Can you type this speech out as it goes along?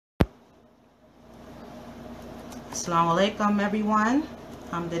Assalamu alaikum everyone.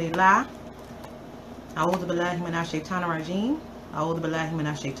 Alhamdulillah. A'udhu billahi minash shaitanir rajim. A'udhu billahi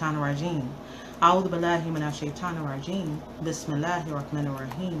minash shaitanir rajim. A'udhu billahi minash shaitanir rajim. Bismillahir rahmanir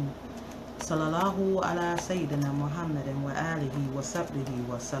rahim. Sallallahu ala sayyidina Muhammadin wa alihi wa sahbihi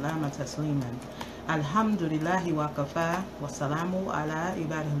wa salama tasliman. Alhamdulillahi wa kafa wa salamu ala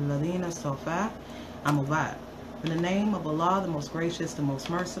ibadihi alladhina istafa. Amma ba'd. In the name of Allah, the most gracious, the most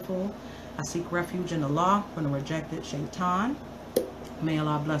merciful, I seek refuge in Allah from the rejected shaitan. May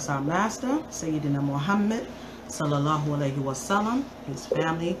Allah bless our master, Sayyidina Muhammad, sallallahu alayhi wasallam, his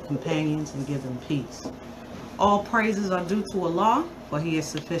family, companions, and give them peace. All praises are due to Allah, for he is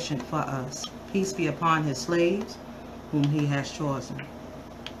sufficient for us. Peace be upon his slaves, whom he has chosen.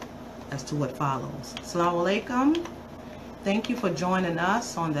 As to what follows. Assalamu alaikum. Thank you for joining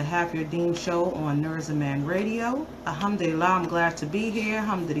us on the Have Your Deen show on Nurzaman Radio. Alhamdulillah, I'm glad to be here.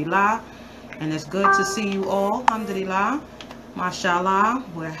 Alhamdulillah. And it's good to see you all. Alhamdulillah. Mashallah.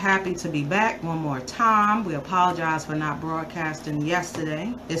 We're happy to be back one more time. We apologize for not broadcasting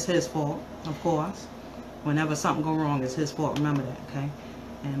yesterday. It's his fault, of course. Whenever something goes wrong, it's his fault. Remember that, okay?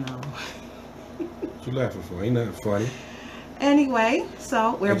 And What you laughing for? Ain't nothing funny. Anyway,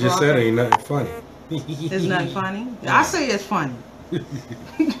 so we're I just said ain't nothing funny. It's nothing funny? Yeah. I say it's funny.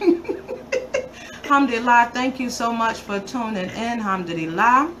 Alhamdulillah, thank you so much for tuning in.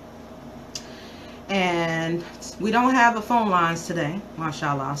 Alhamdulillah. And we don't have the phone lines today,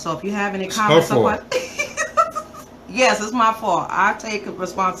 mashallah. So if you have any comments or questions, yes, it's my fault. I take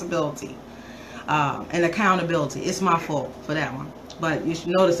responsibility and accountability. It's my fault for that one. But you should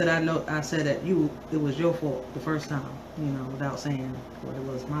notice that I said that it was your fault the first time, without saying what it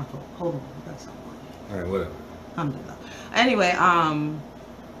was my fault. Hold on, I got something. All right, whatever. Alhamdulillah. Anyway,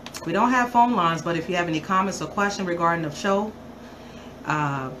 we don't have phone lines, but if you have any comments or questions regarding the show,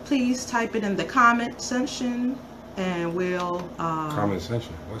 please type it in the comment section, and we'll Comment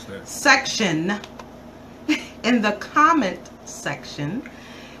section. What's that? Section. In the comment section,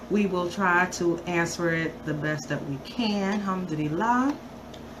 we will try to answer it the best that we can. Alhamdulillah.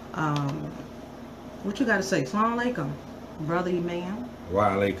 What you got to say? Assalamu alaikum, brother Imam. Wa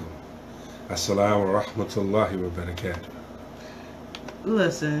alaikum. Assalamu wa rahmatullahi wa barakatuh.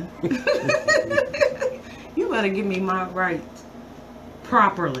 Listen, you better give me my rights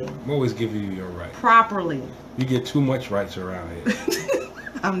properly. I'm always giving you your right. Properly. You get too much rights around here.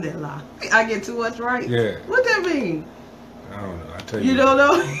 Alhamdulillah. I get too much right? Yeah. What that mean? I don't know. I tell you. You don't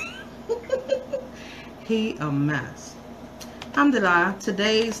know? He a mess. Alhamdulillah.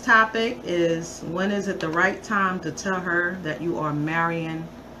 Today's topic is, when is it the right time to tell her that you are marrying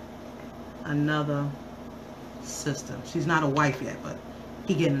another sister? She's not a wife yet, but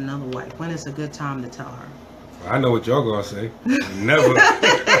he getting another wife. When is a good time to tell her? I know what y'all gonna say. Never.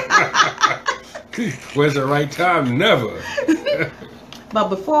 When's the right time? Never. But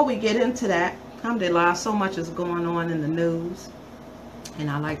before we get into that, alhamdulillah, so much is going on in the news,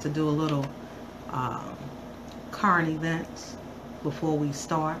 and I like to do a little current events before we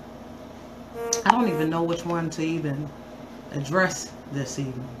start. I don't even know which one to even address this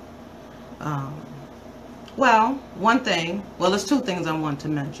evening. Well, there's two things I want to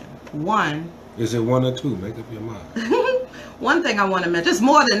mention. One, is it one or two? Make up your mind. one thing I want to mention, it's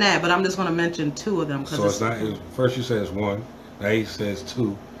more than that, but I'm just going to mention two of them. So it's not, first you said it's one, now he says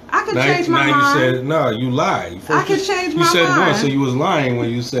two. I can change my mind. Now you said, no, you lied. I can change my mind. You said one, so you was lying when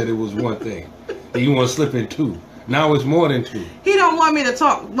you said it was one thing. And you want to slip in two. Now it's more than two. He don't want me to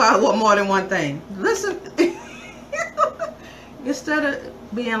talk about what more than one thing. Listen, instead of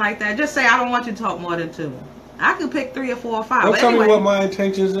being like that, just say I don't want you to talk more than two. I could pick 3 or 4 or 5. Don't tell me what my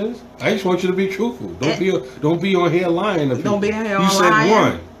intentions is. I just want you to be truthful. Don't be on here lying to people. Don't be on here lying. You said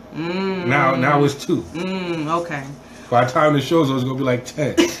 1. Now it's 2. Okay. By the time the show's over, it's gonna be like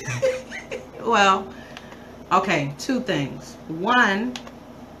 10. Well, okay. 2 things. One,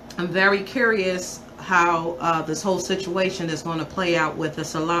 I'm very curious how this whole situation is going to play out with the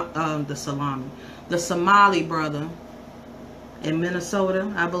Somali brother in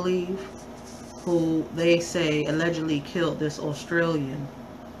Minnesota, I believe, who they say allegedly killed this Australian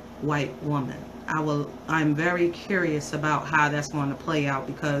white woman. I'm very curious about how that's going to play out,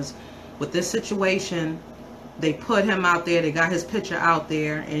 because with this situation, they put him out there, they got his picture out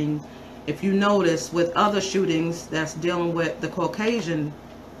there, and if you notice with other shootings that's dealing with the Caucasian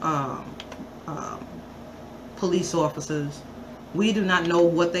police officers, we do not know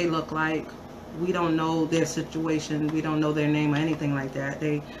what they look like. We don't know their situation. We don't know their name or anything like that.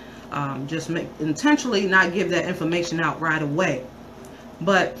 They just intentionally not give that information out right away.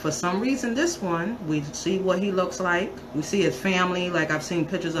 But for some reason, this one, we see what he looks like. We see his family. Like, I've seen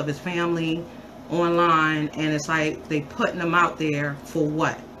pictures of his family online, and it's like they putting them out there for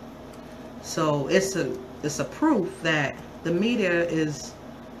what? So it's a proof that the media is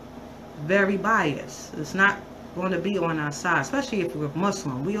very biased. It's not going to be on our side, especially if we're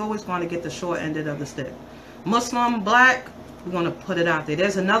Muslim. We always want to get the short end of the stick. Muslim, black, we're going to put it out there.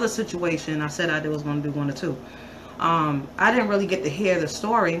 There's another situation. I said I was going to do one or two. I didn't really get to hear the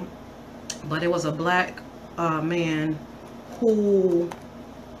story, but it was a black man who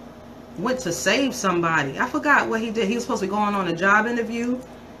went to save somebody. I forgot what he did. He was supposed to be going on a job interview,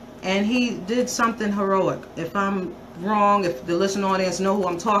 and he did something heroic. If I'm wrong, if the listening audience know who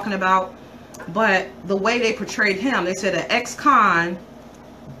I'm talking about, but the way they portrayed him, they said an ex-con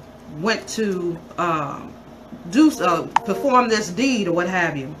went to perform this deed or what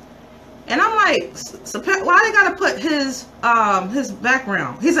have you. And I'm like, why they gotta put his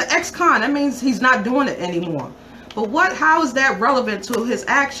background? He's an ex-con. That means he's not doing it anymore. But how is that relevant to his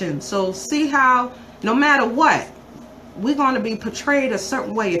actions? So see how no matter what, we're going to be portrayed a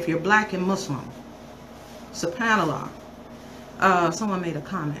certain way if you're black and Muslim. SubhanAllah. Someone made a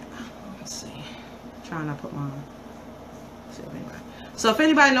comment. Let's see. Trying to put mine. So if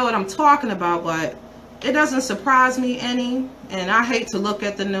anybody know what I'm talking about, but it doesn't surprise me any, and I hate to look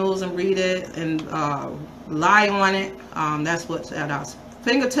at the news and read it and lie on it. That's what's at our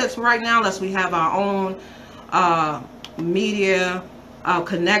fingertips right now, unless we have our own media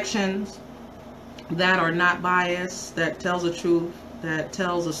connections that are not biased, that tells the truth, that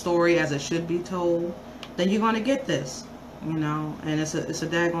tells a story as it should be told. Then you're going to get this, you know, and it's a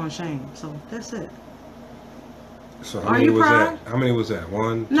daggone shame. So that's it. So how many was that? How many was that?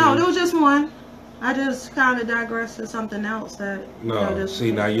 One? No, two? there was just one. I just kind of digressed to something else that. No,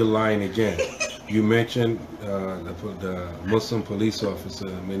 see, now you're lying again. You mentioned the Muslim police officer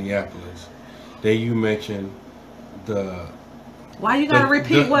in Minneapolis. Then you mentioned the. Why you gotta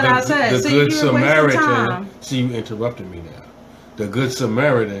repeat what I said? The Good Samaritan. See, you interrupted me now. The Good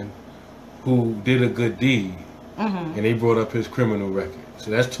Samaritan who did a good deed, and they brought up his criminal record. So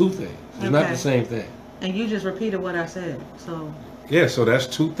that's two things. It's not the same thing. And you just repeated what I said. So. Yeah, so that's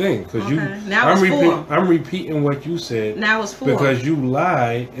two things. Because I'm repeating what you said. Now it's four. Because you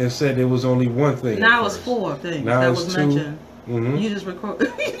lied and said there was only one thing. Now it's four things now that it's was two. mentioned. Mm-hmm. You just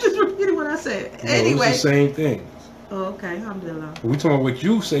repeated what I said. No, anyway. It's the same thing. Oh, okay. Alhamdulillah. We talking about what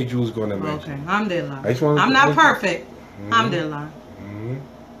you said you was going to mention. Okay. Alhamdulillah. I'm not perfect. Alhamdulillah.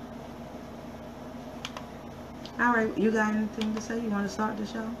 All right. You got anything to say? You want to start the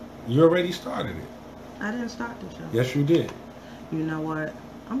show? You already started it. I didn't start the show. Yes, you did. You know what?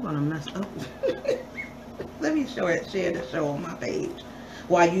 I'm going to mess up. Let me share the show on my page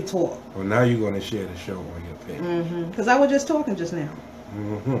while you talk. Well, now you're going to share the show on your page. Because I was just talking just now.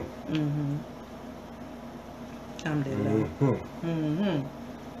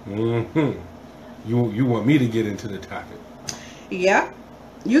 You want me to get into the topic? Yeah.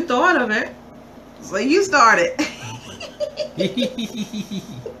 You thought of it. So you started.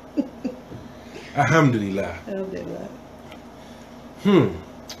 Alhamdulillah. Alhamdulillah.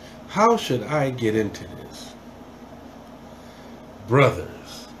 How should I get into this?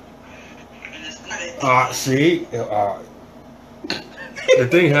 Brothers. See? The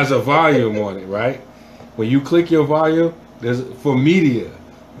thing has a volume on it, right? When you click your volume, there's for media.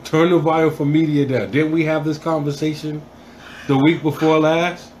 Turn the volume for media down. Didn't we have this conversation the week before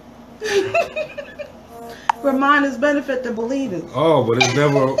last? Reminders benefit the believers. Oh, but it's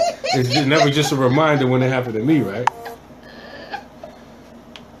never just a reminder when it happened to me, right?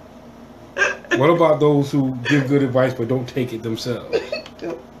 What about those who give good advice but don't take it themselves?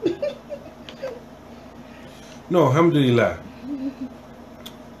 No, alhamdulillah.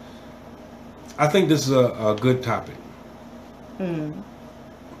 I think this is a good topic.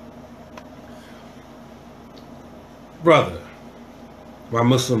 Brother, my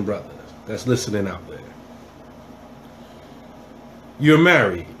Muslim brothers that's listening out there. You're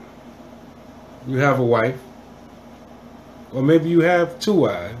married. You have a wife. Or maybe you have 2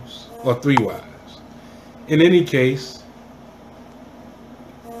 wives or 3 wives. In any case,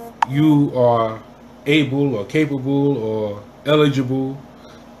 you are able or capable or eligible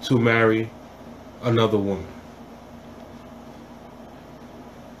to marry another woman.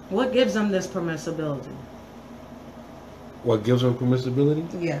 What gives them this permissibility? What gives them permissibility?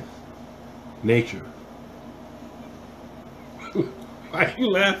 Yeah. Nature. Why are you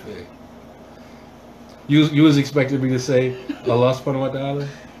laughing? You was expecting me to say Allah subhanahu wa ta'ala?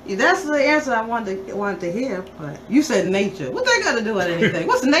 That's the answer I wanted to hear, but you said nature. What they got to do with anything?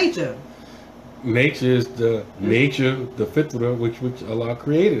 What's nature? Nature is the fitra which Allah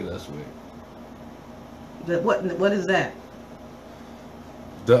created us with. What is that?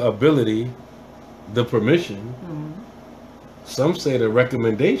 The ability the permission, some say the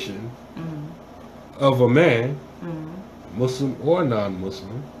recommendation of a man, Muslim or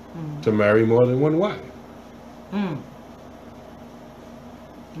non-Muslim, to marry more than one wife.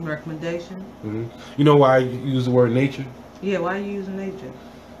 Recommendation? You know why I use the word nature? Yeah, why are you using nature?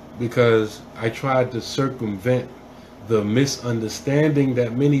 Because I tried to circumvent the misunderstanding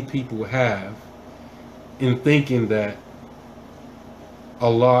that many people have in thinking that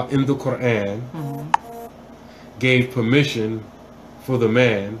Allah in the Quran gave permission for the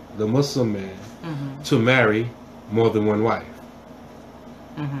man, the Muslim man, to marry more than one wife.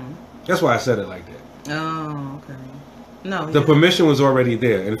 That's why I said it like that. Oh, okay. No. The permission was already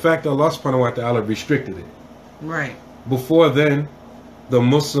there. In fact, Allah subhanahu wa ta'ala restricted it. Right. Before then, the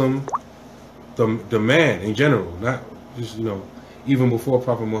Muslim, the man in general, not just, even before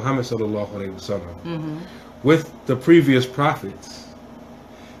Prophet Muhammad sallallahu alaihi wasallam, with the previous prophets,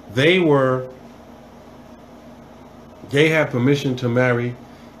 they had permission to marry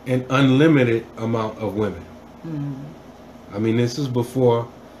an unlimited amount of women. I mean, this is before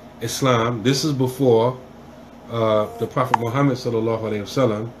Islam. This is before the Prophet Muhammad sallallahu alaihi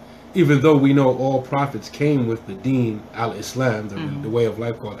wasallam. Even though we know all prophets came with the Deen al-Islam, the way of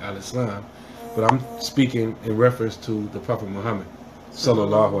life called al-Islam, but I'm speaking in reference to the Prophet Muhammad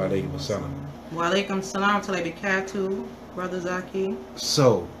sallallahu alaihi wasallam. Wa alaikum salam wa barakatuh, Brother Zaki.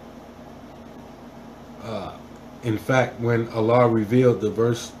 So, in fact, when Allah revealed the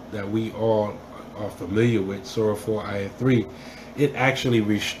verse that we all are familiar with, Surah 4, Ayah 3, it actually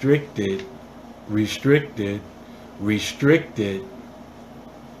restricted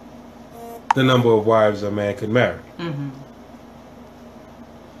the number of wives a man could marry.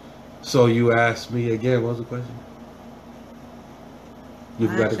 So you asked me again, what was the question? You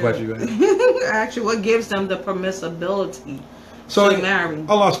forgot the question you asked? Actually, what gives them the permissibility to marry?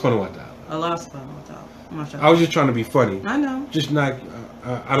 Allah subhanahu wa ta'ala. Allah subhanahu wa ta'ala. I was just trying to be funny. I know. Just not.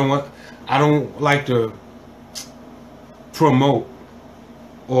 I don't like to promote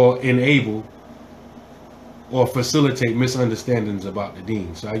or enable or facilitate misunderstandings about the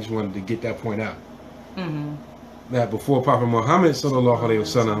deen. So I just wanted to get that point out. That before Prophet Muhammad sallallahu alaihi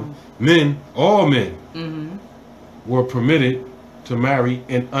wasallam, all men, were permitted to marry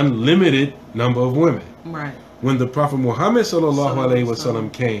an unlimited number of women. Right. When the Prophet Muhammad sallallahu alaihi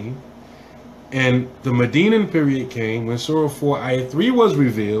wasallam came, and the Medinan period came, when Surah 4 Ayah 3 was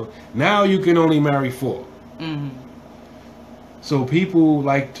revealed, now you can only marry 4. So people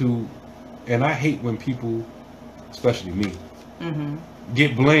like to, and I hate when people, especially me,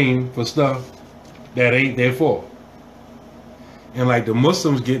 get blamed for stuff that ain't their fault. And like the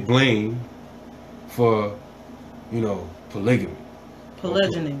Muslims get blamed for, polygamy.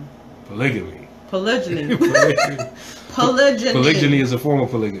 Polygyny. Polygamy. Polygyny. Polygyny. Polygyny is a form of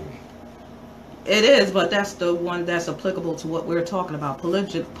polygamy. It is, but that's the one that's applicable to what we're talking about.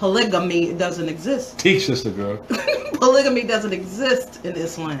 Polygamy doesn't exist. Teach, sister girl. Polygamy doesn't exist in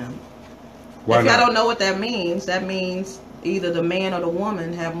Islam. Why if not? y'all don't know what that means either the man or the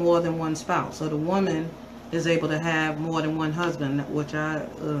woman have more than one spouse. So the woman is able to have more than one husband,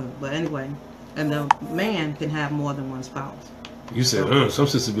 but anyway, and the man can have more than one spouse. You said, some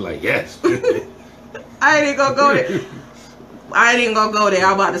sisters be like, yes. I ain't even gonna go there.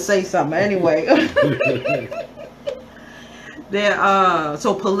 I'm about to say something anyway.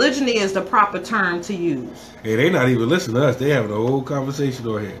 So polygyny is the proper term to use. Hey, they not even listening to us. They having a whole conversation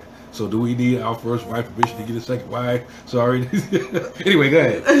over here. So do we need our first wife permission to get a second wife? Sorry. Anyway, go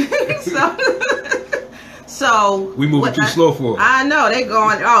ahead. So we moving too slow for it. I know they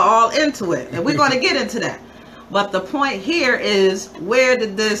going all into it, and we're going to get into that. But the point here is, where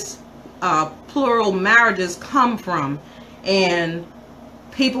did this plural marriages come from? And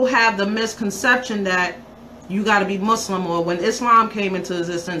people have the misconception that you got to be Muslim, or when Islam came into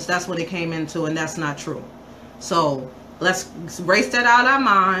existence, that's what it came into, and that's not true. So let's erase that out of our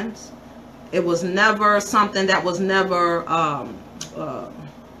minds. It was never something that was never,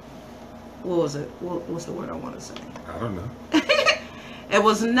 what was it? What's the word I want to say? I don't know. It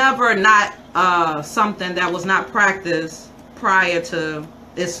was never not something that was not practiced prior to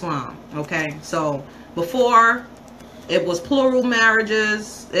Islam. Okay, so before, it was plural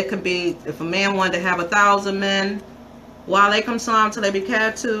marriages. It could be, if a man wanted to have 1,000 men. Wa alaikum salam wa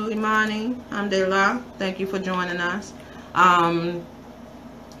barakatuh, Imani. Alhamdulillah. Thank you for joining us.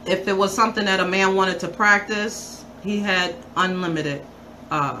 If it was something that a man wanted to practice, he had unlimited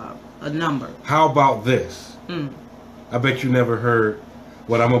a number. How about this? I bet you never heard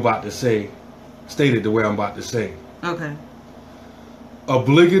what I'm about to say stated the way I'm about to say. Okay.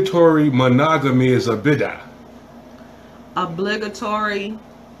 Obligatory monogamy is a bid'ah. Obligatory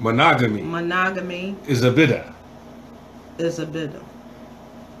monogamy is a bid'ah. Is a bid'ah.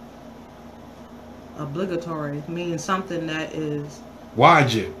 Obligatory means something that is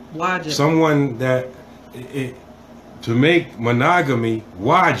wajib. Someone that to make monogamy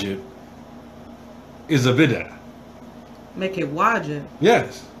wajib is a bid'ah. Make it wajib.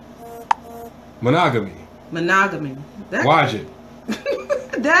 Yes. Monogamy. Wajib.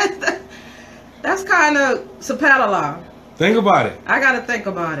 That's kind of subhanallah. Think about it. I gotta think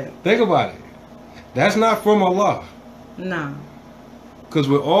about it. Think about it. That's not from Allah. No. Because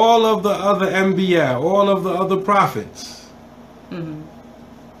with all of the other Anbiya, all of the other prophets,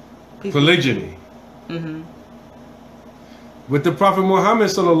 polygyny. With the Prophet Muhammad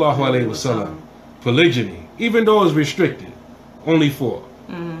sallallahu alaihi wasallam, polygyny, even though it's restricted, only 4.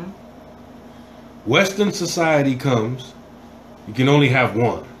 Western society comes, you can only have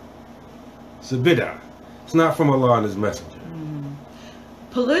 1. It's a bid'ah. It's not from Allah and His Messenger.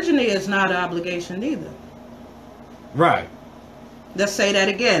 Polygyny is not an obligation either. Right. Let's say that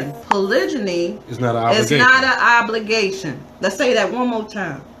again. Polygyny is not an obligation. Is not an obligation. Let's say that one more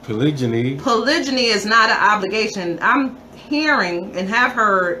time. Polygyny is not an obligation. I'm hearing and have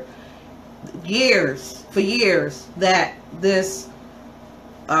heard for years that this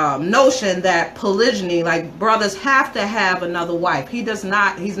notion that polygyny, like brothers have to have another wife. He's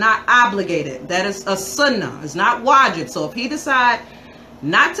not obligated. That is a sunnah. It's not wajib. So if he decide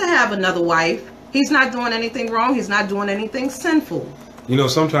not to have another wife, he's not doing anything wrong. He's not doing anything sinful. You know,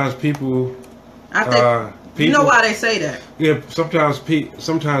 sometimes people. I think you know why they say that. Yeah, sometimes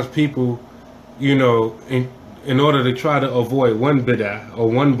people, you know, in order to try to avoid one bid'ah or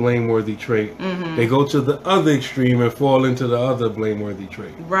one blameworthy trait, they go to the other extreme and fall into the other blameworthy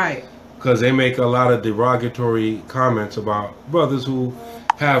trait. Right. Because they make a lot of derogatory comments about brothers who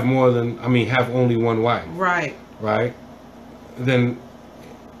have have only one wife. Right. Right. Then,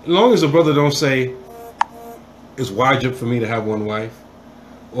 as long as a brother don't say it's wajib for me to have one wife,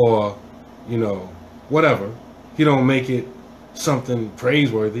 or, you know, whatever, he don't make it something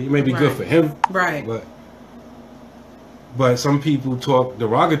praiseworthy. It may be good for him. Right. But some people talk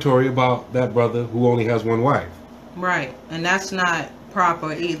derogatory about that brother who only has one wife. Right. And that's not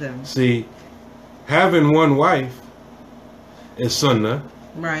proper either. See, having one wife is sunnah.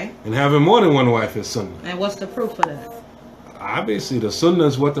 Right. And having more than one wife is sunnah. And what's the proof of that? Obviously, the sunnah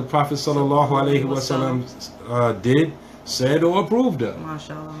is what the Prophet sallallahu alaihi wasallam did, said, or approved of.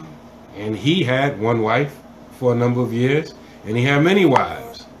 MashaAllah. And he had one wife for a number of years, and he had many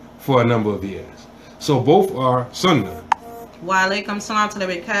wives for a number of years. So both are sunnah. Wa alaikum salam to the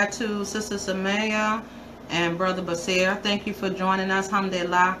barakatuh, Sister Samaya and Brother Basir. Thank you for joining us.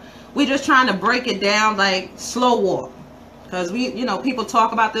 Alhamdulillah. We just trying to break it down like slow walk. Because people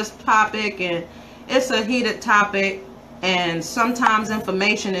talk about this topic and it's a heated topic, and sometimes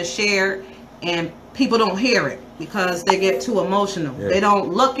information is shared and people don't hear it because they get too emotional. Yeah. They don't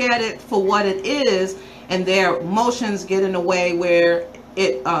look at it for what it is, and their emotions get in the way where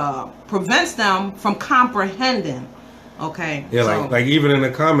it prevents them from comprehending. Okay. Yeah, so, like even in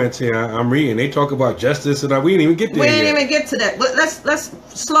the comments here, I'm reading, they talk about justice, and we didn't even get there. We didn't even get to that. But let's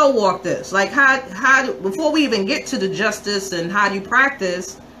slow walk this. Like how before we even get to the justice and how do you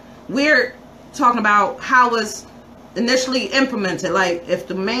practice, we're talking about how it's initially implemented. Like if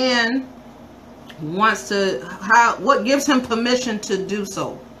the man wants to, what gives him permission to do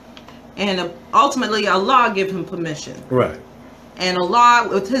so, and ultimately Allah give him permission. Right. And Allah,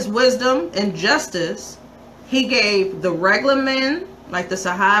 with His wisdom and justice, He gave the regular men, like the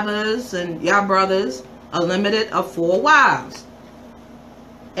Sahabas and y'all brothers, a limit of 4 wives.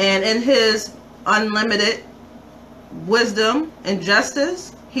 And in His unlimited wisdom and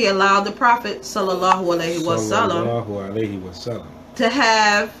justice, He allowed the Prophet sallallahu alaihi wasallam to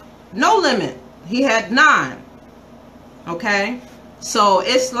have no limit. He had 9. Okay? So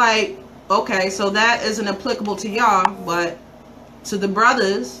it's like, okay, so that isn't applicable to y'all, but to the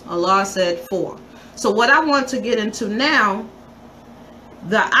brothers, Allah said 4. So what I want to get into now,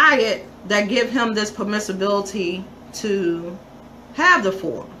 the ayat that give him this permissibility to have the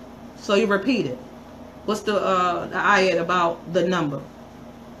 4. So you repeat it. What's the ayat about the number?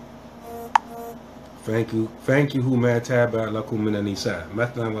 Thank you. Who lakum min nisa.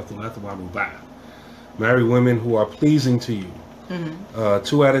 Marry women who are pleasing to you.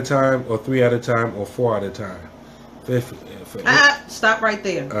 2 at a time, or 3 at a time, or 4 at a time. Stop right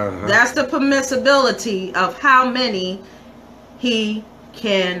there. That's the permissibility of how many he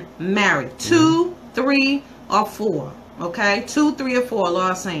can marry. 2, 3, or 4. Okay? 2, 3, or 4,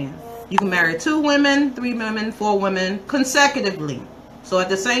 Allah is saying. You can marry 2 women, 3 women, 4 women consecutively. So at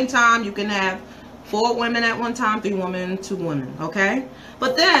the same time, you can have 4 women at one time, 3 women, 2 women. Okay,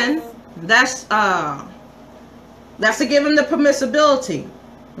 but then that's to give him the permissibility,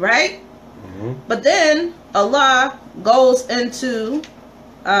 right? Mm-hmm. But then Allah goes into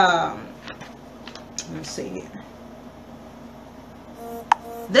let's see here.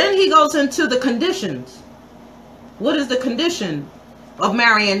 Then he goes into the conditions. What is the condition of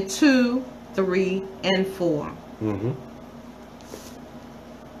marrying 2, 3, and 4? Mm-hmm.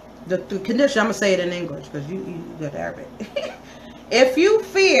 The condition, I'm going to say it in English because you got Arabic. If you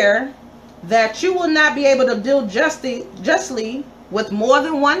fear that you will not be able to deal justly with more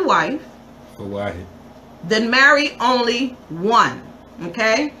than one wife, then marry only one.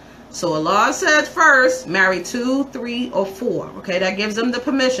 Okay? So Allah says first, marry 2, 3, or 4. Okay, that gives them the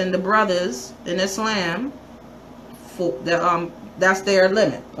permission, the brothers in Islam. That's their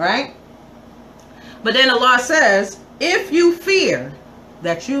limit, right? But then Allah says, if you fear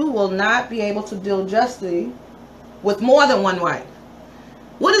that you will not be able to deal justly with more than one wife.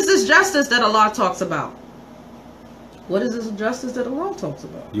 What is this justice that Allah talks about? What is this justice that Allah talks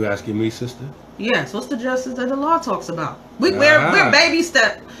about? You asking me, sister? Yes. What's the justice that Allah talks about? We're baby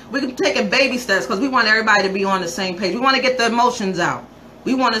steps. We're taking baby steps because we want everybody to be on the same page. We want to get the emotions out.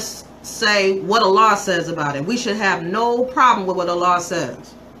 We want to say what Allah says about it. We should have no problem with what Allah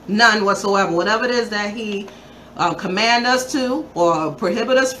says. None whatsoever. Whatever it is that He command us to or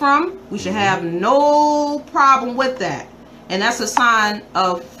prohibit us from, we should have no problem with that. And that's a sign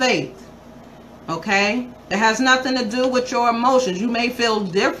of faith. Okay? It has nothing to do with your emotions. You may feel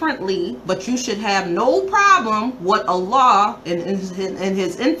differently, but you should have no problem what Allah in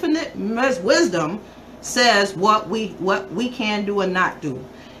His infinite wisdom says what we can do and not do.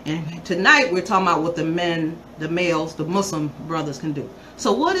 And tonight we're talking about what the men, the males, the Muslim brothers can do.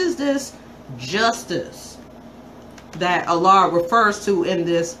 So what is this justice that Allah refers to in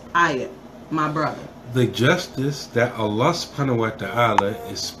this ayat, my brother? The justice that Allah subhanahu wa ta'ala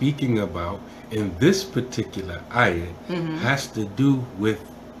is speaking about in this particular ayat has to do with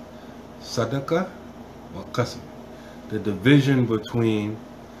sadaqah or qasm, the division between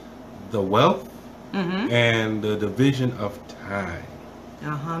the wealth and the division of time.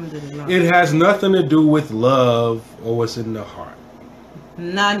 Alhamdulillah. It has nothing to do with love or what's in the heart.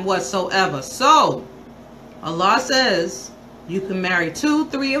 None whatsoever. So Allah says you can marry 2,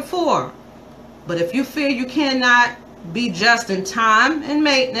 3, or 4. But if you fear you cannot be just in time and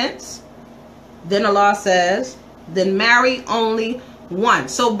maintenance, then Allah says, then marry only one.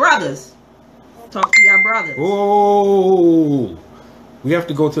 So brothers, talk to your brothers. Oh, we have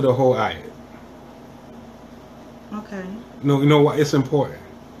to go to the whole ayat. Okay. No, you know what? It's important.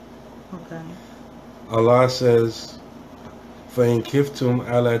 Okay. Allah says, فَإِنْ كِفْتُمْ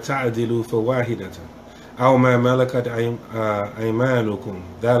أَلَا تَعْدِلُوا فَوَاحِدَةً أَوْ مَا مَلَكَتْ أَيْمَانُكُمْ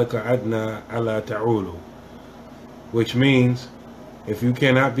ذَلِكَ أَدْنَى أَلَا تَعُولُوا. Which means, if you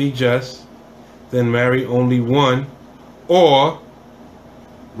cannot be just, then marry only one, or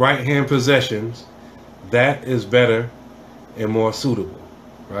right-hand possessions. That is better and more suitable,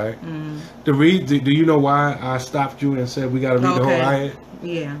 right? Do you know why I stopped you and said we got to read the whole ayat?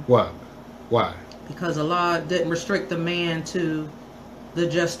 Yeah. What? Why? Because Allah didn't restrict the man to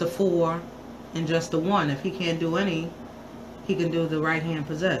just the 4 and just the 1. If he can't do any, he can do the right-hand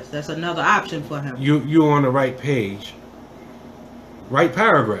possess. That's another option for him. You're on the right page, right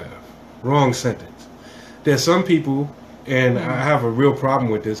paragraph, wrong sentence. There's some people, and I have a real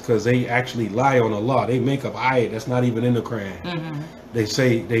problem with this because they actually lie on Allah. They make up ayat that's not even in the Quran. They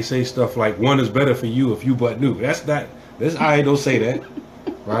say stuff like 1 is better for you if you but knew. That's not, this ayat don't say that,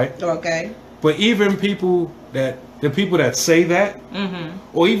 right? Okay. But even the people that say that,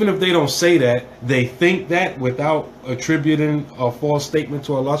 or even if they don't say that, they think that without attributing a false statement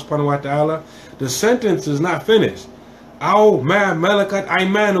to Allah subhanahu wa ta'ala, the sentence is not finished. Aw ma malakat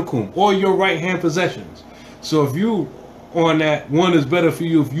aymanukum, or your right hand possessions. So if you on that 1 is better for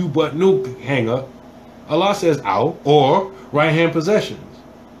you if you but knew hang up, Allah says aw, or right hand possessions.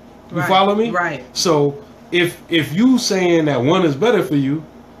 You follow me? Right. So if you saying that 1 is better for you,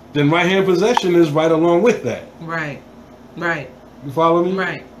 then right hand possession is right along with that. Right. Right. You follow me?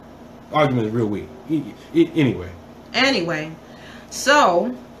 Right. Argument is real weak. Anyway.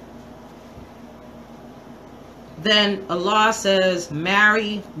 So then Allah says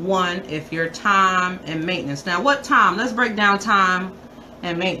marry 1 if your time and maintenance. Now what time? Let's break down time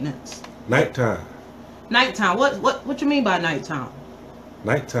and maintenance. Nighttime. Nighttime. What you mean by nighttime?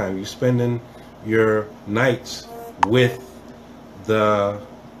 Nighttime. You spending your nights with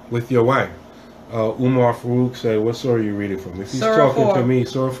your wife. Umar Farouk said, what surah are you reading from? If he's Surah talking 4. to me,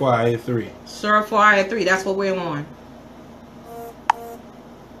 Surah 4, Ayat 3. Surah 4, Ayat 3. That's what we're on.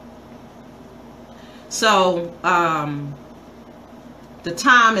 So, the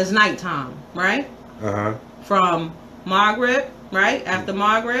time is nighttime, right? Uh-huh. From Maghrib, right? After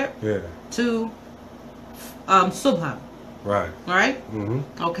Maghrib to Subha. Right. Right?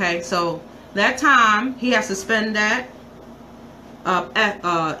 Mm-hmm. Okay, so that time, he has to spend that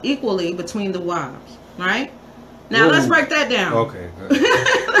equally between the wives, right? Now, let's break that down. Okay.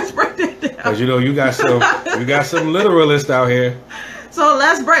 Let's break that down. Because you got some literalists out here. So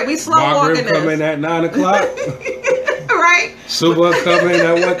let's break. We slow walking this. coming at 9 o'clock. Right. Subha coming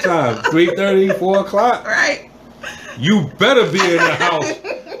at what time? 3:30, 4 o'clock. Right. You better be in the house.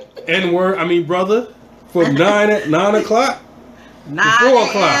 Brother, from 9 o'clock. 9 to 4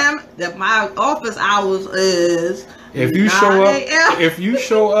 o'clock. a.m. That my office hours is. If you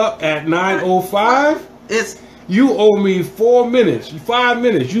show up at 9:05, you owe me 4 minutes, 5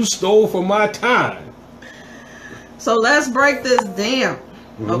 minutes. You stole from my time. So let's break this down,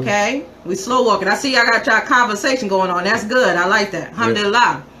 okay? We slow walking. I see y'all got y'all conversation going on. That's good. I like that.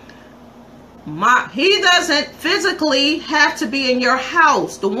 Alhamdulillah. He doesn't physically have to be in your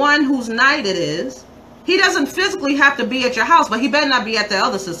house. The one whose night it is, he doesn't physically have to be at your house, but he better not be at the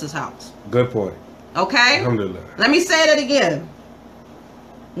other sister's house. Good point. Okay? Alhamdulillah. Let me say that again.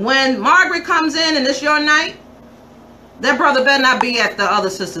 When Margaret comes in and it's your night, that brother better not be at the other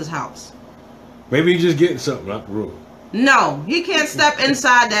sister's house. Maybe he's just getting something out the room. No, he can't step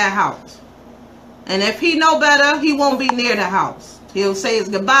inside that house. And if he know better, he won't be near the house. He'll say his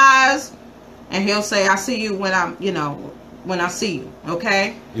goodbyes, and he'll say, "I see you when when I see you."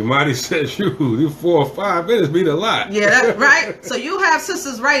 Okay? You might have said, "You 4 or 5 minutes mean a lot." Yeah, that's right. So you have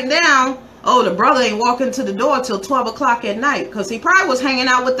sisters right now. Oh, the brother ain't walking to the door till 12 o'clock at night because he probably was hanging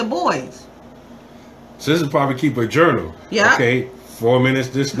out with the boys. Sisters probably keep a journal. Yeah. Okay, 4 minutes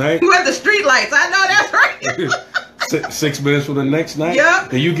this night. With the street lights. I know that's right. 6 minutes for the next night. Yeah.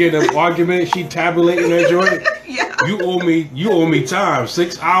 Then you get an argument. She tabulating that joint. Yeah. You owe me time.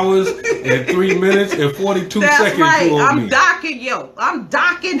 6 hours and 3 minutes and 42 That's seconds. right. You owe I'm me. docking you. I'm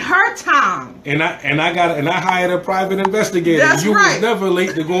docking her time. And I hired a private investigator. That's you right. was never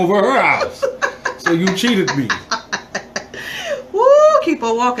late to go over her house. So you cheated me. Woo, keep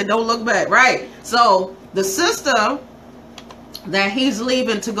on walking, don't look back. Right. So the sister that he's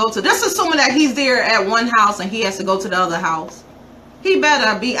leaving to go to, just assuming that he's there at one house and he has to go to the other house, he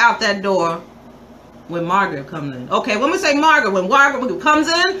better be out that door when Margaret comes in. Okay, when we say Margaret, when Margaret comes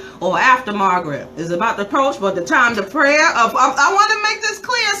in or after Margaret is about to approach, but the time to prayer of, I want to make this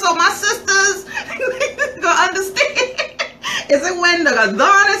clear so my sisters gonna understand. Is it when the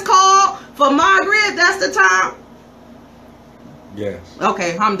adhan is called for Margaret? That's the time? Yes.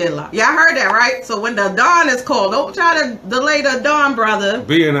 Okay, alhamdulillah. Yeah, I heard that, right? So when the dawn is called, don't try to delay the dawn, brother.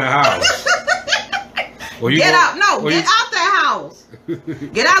 Be in the house. Get out that house.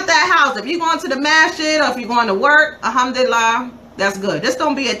 Get out that house. If you're going to the masjid or if you're going to work, alhamdulillah, that's good. Just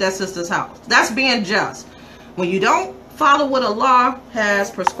don't be at that sister's house. That's being just. When you don't follow what Allah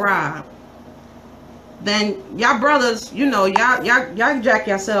has prescribed, then y'all brothers, y'all jack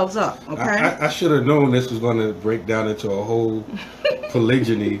yourselves up, okay? I should have known this was going to break down into a whole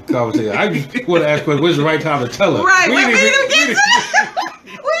polygyny conversation. I just want to ask, when's the right time to tell her? Right, we didn't even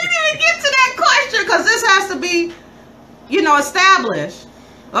get to that question because this has to be, established.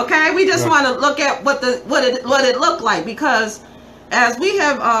 Okay, we just want to look at what it looked like, because as we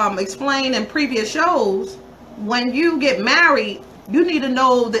have explained in previous shows, when you get married, you need to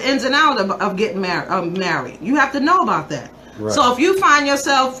know the ins and outs of getting married. You have to know about that. Right. So if you find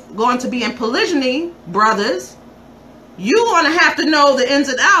yourself going to be in polygyny, brothers, you're going to have to know the ins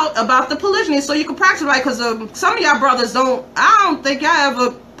and outs about the polygyny so you can practice right. Because some of y'all brothers I don't think y'all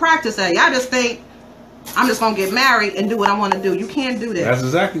ever practice that. Y'all just think, I'm just going to get married and do what I want to do. You can't do that. That's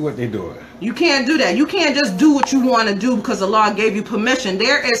exactly what they're doing. You can't do that. You can't just do what you want to do because Allah gave you permission.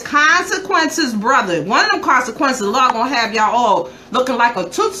 There is consequences, brother. One of them consequences, Allah going to have y'all all looking like a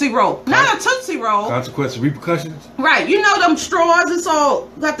Tootsie Roll. Not a Tootsie Roll. Consequences, repercussions? Right. You know them straws, it's all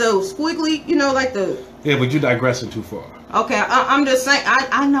got the squiggly, like the... Yeah, but you're digressing too far. Okay, I'm just saying,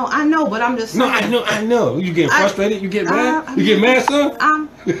 I know, but I'm just saying. No, I know. You get frustrated? You get mad? You get mad, son?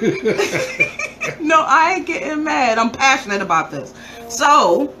 No, I ain't getting mad. I'm passionate about this.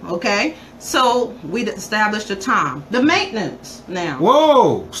 So, okay. So, we established the time. The maintenance now.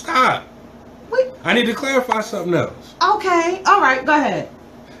 Whoa, stop. I need to clarify something else. Okay, all right, go ahead.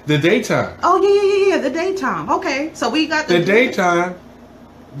 The daytime. Oh, yeah, the daytime. Okay, so we got the daytime.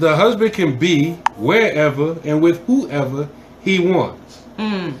 The husband can be wherever and with whoever he wants.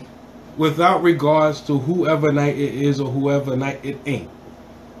 Without regards to whoever night it is or whoever night it ain't.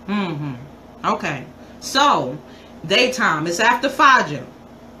 Okay. So, daytime. It's after Fajr.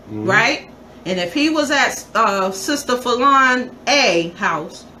 Right? And if he was at Sister Falon A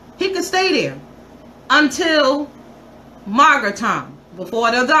house, he could stay there until Margaret time,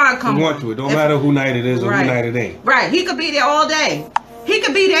 before the dawn comes. You want to. It don't matter who night it is or right, who night it ain't. Right. He could be there all day. He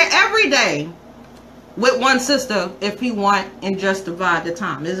could be there every day with one sister if he want, and just divide the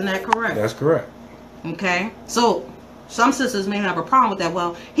time. Isn't that correct? That's correct. Okay. So some sisters may have a problem with that.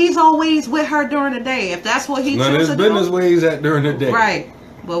 Well, he's always with her during the day. If that's what he chooses to do. None of his business where he's at during the day. Right.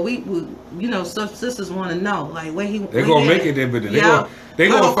 Well, we you know, some sisters want to know, like, where he. They're gonna make it their business. Yeah. They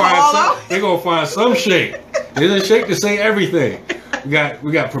gonna find some. They gonna find some shake. There's a shake to say everything.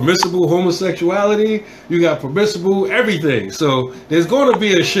 We got permissible homosexuality. You got permissible everything. So there's going to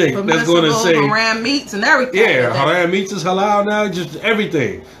be a shake that's going to say haram meats and everything. Yeah, haram meats is halal now. Just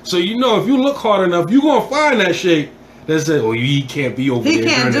everything. So you know, if you look hard enough, you're gonna find that shake that says, "Oh, he can't be over there." He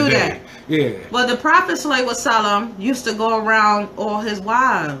can't do that. Yeah. Well, the Prophet Sallallahu Alaihi Wasallam used to go around all his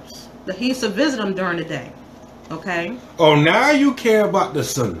wives. He used to visit them during the day. Okay. Oh, now you care about the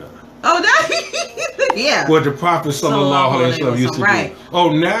sunnah. Oh, that, yeah. What the Prophet Sallallahu Alaihi Wasallam used to do.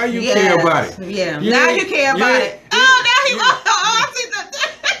 Oh, now you care about it. Yeah. Now you care about it. Oh, now he wants. Oh, I see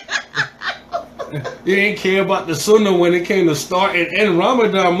that. You ain't care about the sunnah when it came to start and end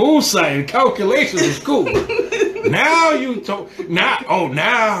Ramadan moon sighting. Calculations was cool. Now you talk. Now. Oh,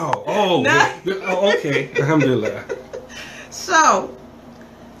 now. Oh. Okay. Alhamdulillah. So,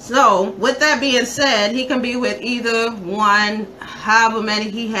 with that being said, he can be with either one, however many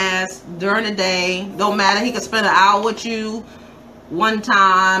he has during the day. Don't matter. He can spend an hour with you one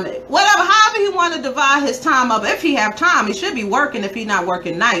time. Whatever, however he want to divide his time up. If he have time, he should be working if he's not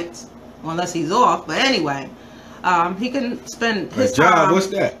working nights. Unless he's off. But anyway, he can spend his time. What's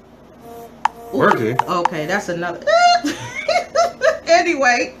that? Working. Okay, that's another.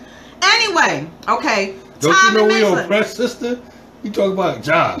 Anyway. Okay. Don't you know we oppressed, sister? You talk about a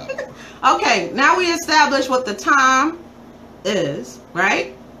job. Okay, now we established what the time is,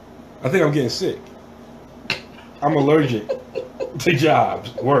 right? I think I'm getting sick. I'm allergic to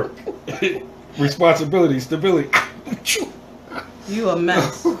jobs, work, responsibility, stability. You a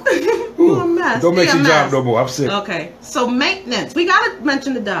mess. You a mess. Don't make your job no more. I'm sick. Okay, so maintenance. We got to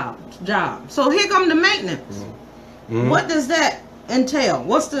mention the job. So here come the maintenance. Mm-hmm. What does that entail?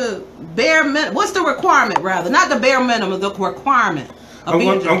 What's the what's the requirement, rather? Not the bare minimum, the requirement. I'm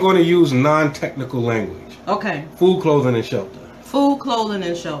going to use non-technical language. Okay. Food, clothing, and shelter. Food, clothing,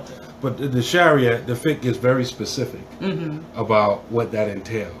 and shelter. But the Sharia, the fiqh is very specific about what that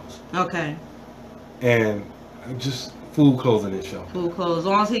entails. Okay. And just food, clothing, and shelter. Food, clothes. As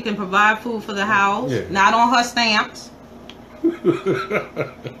long as he can provide food for the house. Yeah. Not on her stamps.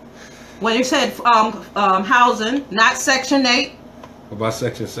 When you said housing, not Section 8. What about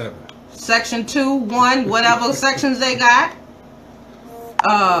Section 7? Section 2, 1, whatever sections they got.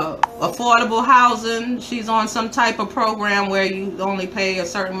 Affordable housing. She's on some type of program where you only pay a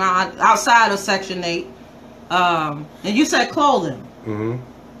certain amount outside of Section 8. And you said clothing. Mm-hmm.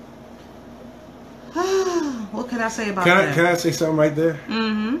 What can I say about that? Can I say something right there?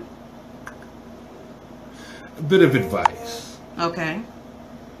 Mm-hmm. A bit of advice. Okay.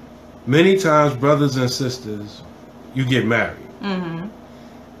 Many times, brothers and sisters, you get married. Mm-hmm.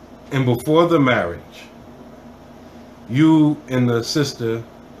 And before the marriage, you and the sister,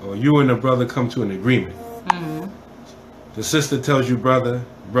 or you and the brother come to an agreement. Mm-hmm. The sister tells you, brother,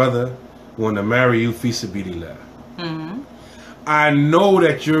 want to marry you fi sabilillah. Mm-hmm. I know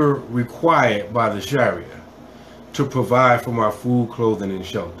that you're required by the Sharia to provide for my food, clothing, and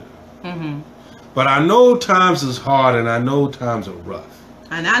shelter. Mm-hmm. But I know times is hard and I know times are rough.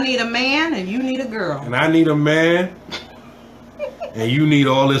 And I need a man and you need a girl. And I need a man and you need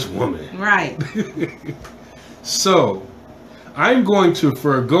all this woman. Right. So, I'm going to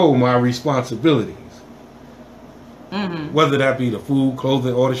forego my responsibilities. Mm-hmm. Whether that be the food,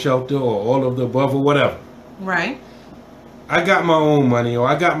 clothing, or the shelter, or all of the above, or whatever. Right. I got my own money, or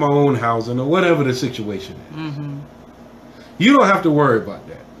I got my own housing, or whatever the situation is. Mm-hmm. You don't have to worry about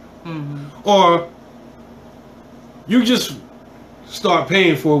that. Mm-hmm. Or you just start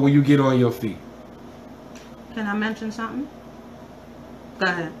paying for it when you get on your feet. Can I mention something? Go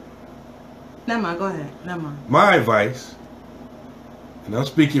ahead. Never mind, go ahead. Never mind. My advice, and I'm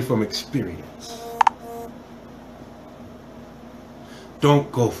speaking from experience,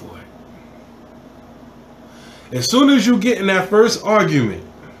 don't go for it. As soon as you get in that first argument,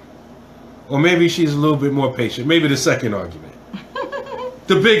 or maybe she's a little bit more patient, maybe the second argument,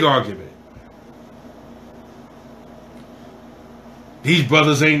 the big argument. These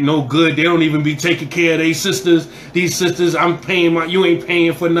brothers ain't no good. They don't even be taking care of their sisters. These sisters, I'm paying you ain't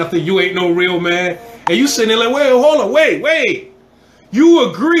paying for nothing. You ain't no real man. And you sitting there like, wait, hold on, wait. You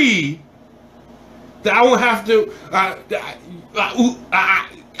agree That I won't have to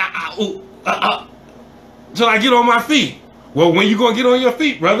till I get on my feet. Well, when you gonna get on your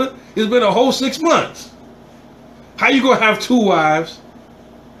feet, brother? It's been a whole 6 months. How you gonna have 2 wives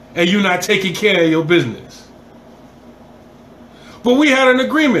and you not taking care of your business? But we had an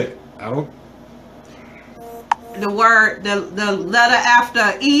agreement. The letter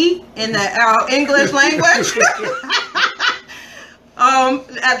after E in the English language.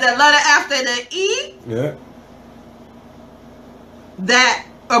 At the letter after the E. Yeah. That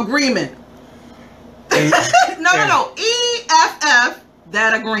agreement. No. EFF.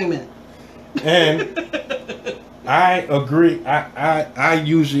 That agreement. And I agree. I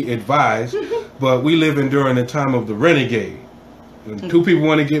usually advise, but we live in during the time of the renegade. When 2 people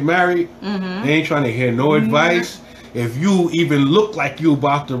want to get married, they ain't trying to hear no advice. If you even look like you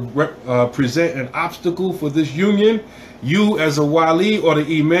about to present an obstacle for this union, you as a wali or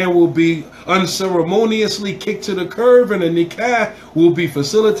the imam will be unceremoniously kicked to the curb, and the nikah will be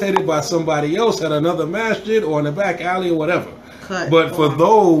facilitated by somebody else at another masjid or in the back alley or whatever. But for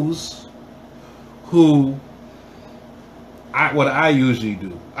those who, what I usually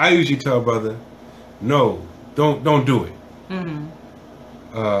do, I usually tell brother, no, don't do it.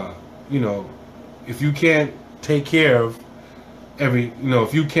 You know, if you can't take care of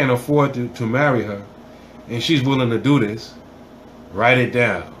if you can't afford to marry her and she's willing to do this, write it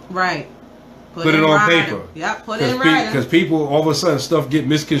down. Right. Put it on paper. Yep, put it in writing. Because people, all of a sudden, stuff get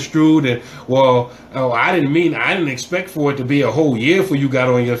misconstrued and, I didn't expect for it to be a whole year for you got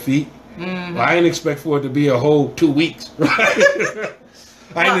on your feet. Well, I didn't expect for it to be a whole 2 weeks. Right?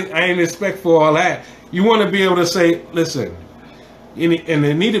 I didn't expect for all that. You want to be able to say, listen, and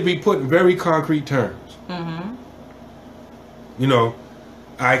they need to be put in very concrete terms. You know,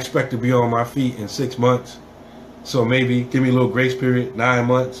 I expect to be on my feet in 6 months, so maybe give me a little grace period, 9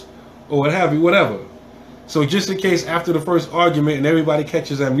 months, or what have you, whatever. So just in case after the first argument and everybody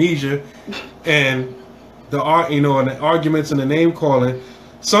catches amnesia, and the arguments and the name calling,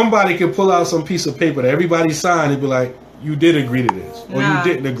 somebody can pull out some piece of paper that everybody signed and be like, you did agree to this, or you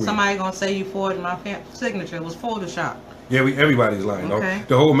didn't agree. Somebody gonna say you forged my signature. It was Photoshop. Yeah, everybody's lying. Okay.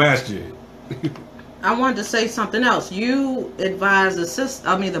 The whole masjid. I wanted to say something else. You advise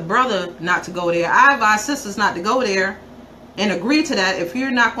the brother not to go there. I advise sisters not to go there and agree to that if you're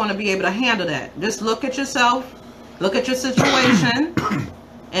not going to be able to handle that. Just look at yourself, look at your situation,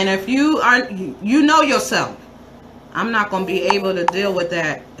 and if you know yourself, I'm not going to be able to deal with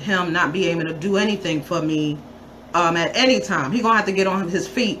that, him not be able to do anything for me at any time. He's going to have to get on his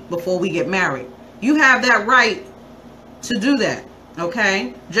feet before we get married. You have that right to do that,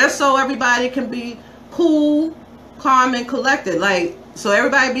 okay? Just so everybody can be cool, calm, and collected. So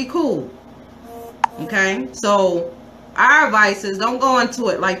everybody be cool, okay? So our advice is don't go into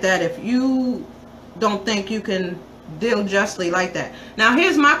it like that if you don't think you can deal justly like that. Now,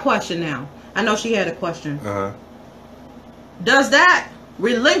 here's my question now. I know she had a question. Does that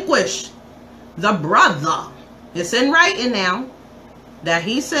relinquish the brother? It's in writing now that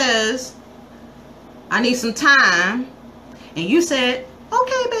he says, I need some time. And you said,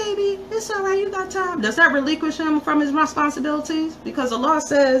 okay, baby, it's all right, you got time. Does that relinquish him from his responsibilities? Because the law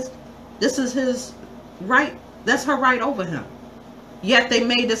says this is his right. That's her right over him. Yet they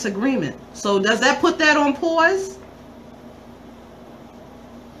made this agreement. So does that put that on pause?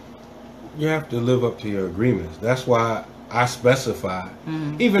 You have to live up to your agreements. That's why I specify,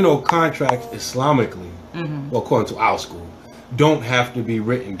 even though contracts Islamically, well, according to our school, don't have to be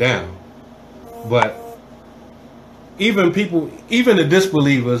written down. But even the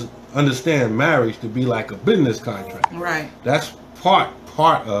disbelievers understand marriage to be like a business contract. Right. That's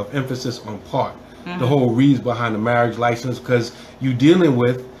part of emphasis on part. The whole reason behind the marriage license, because you're dealing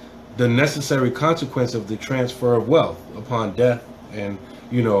with the necessary consequence of the transfer of wealth upon death and,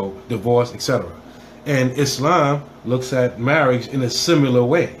 divorce, etc. And Islam looks at marriage in a similar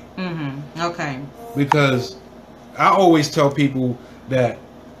way. Okay. Because I always tell people that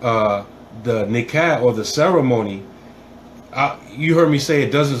the nikah or the ceremony, you heard me say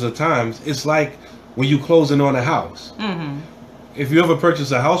it dozens of times, it's like when you closing on a house. If you ever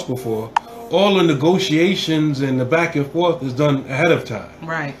purchased a house before, all the negotiations and the back and forth is done ahead of time.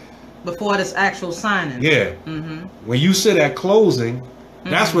 Right. Before this actual signing. Yeah. When you sit at closing,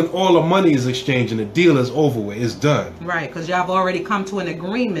 that's when all the money is exchanged and the deal is over with. It's done. Right. Because y'all have already come to an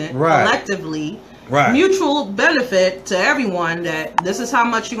agreement collectively. Right. Mutual benefit to everyone that this is how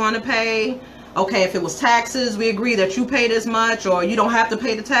much you're going to pay. Okay, if it was taxes, we agree that you pay this much, or you don't have to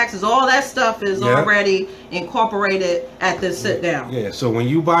pay the taxes. All that stuff is already incorporated at this sit down. Yeah, so when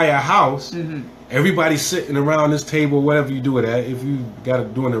you buy a house Everybody's sitting around this table, whatever you do it at. If you got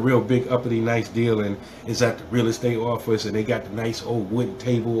it doing a real big uppity nice deal and it's at the real estate office and they got the nice old wood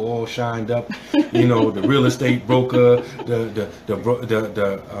table all shined up, you know, the real estate broker, the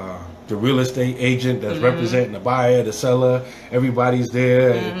real estate agent that's representing the buyer, the seller, everybody's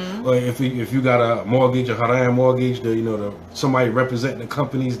there. And, or if you got a mortgage, a haram mortgage, somebody representing the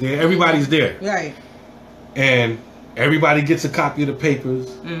company's there. Everybody's there. Right. And everybody gets a copy of the papers,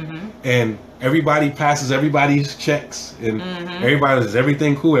 and everybody passes everybody's checks, and everybody says,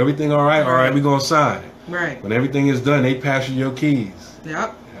 everything cool, everything all right, all right, we're going to sign. Right. When everything is done, they pass you your keys.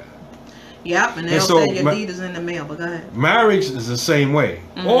 Yep. Yep, and they'll say your deed is in the mail, but go ahead. Marriage is the same way.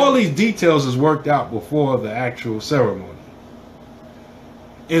 All these details is worked out before the actual ceremony.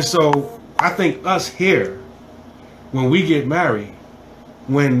 And so I think us here, when we get married,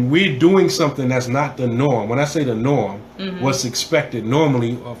 when we're doing something that's not the norm, when I say the norm, what's expected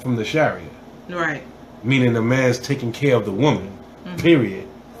normally from the Sharia. Right. Meaning the man's taking care of the woman, period.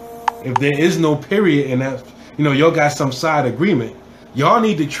 If there is no period in that, y'all got some side agreement, y'all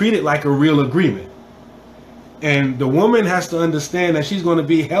need to treat it like a real agreement. And the woman has to understand that she's going to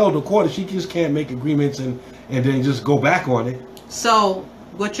be held according. She just can't make agreements and then just go back on it. So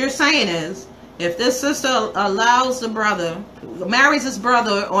what you're saying is, if this sister allows the brother, marries his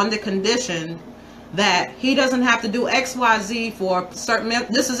brother on the condition that he doesn't have to do X, Y, Z for certain,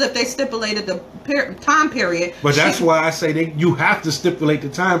 this is if they stipulated the time period. But that's why I say you have to stipulate the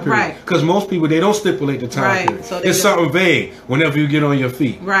time period. Right. Because most people, they don't stipulate the time period. So it's something vague whenever you get on your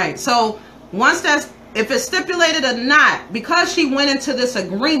feet. Right. So once if it's stipulated or not, because she went into this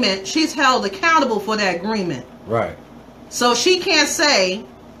agreement, she's held accountable for that agreement. Right. So she can't say,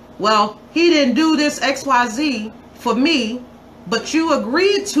 well, he didn't do this XYZ for me, but you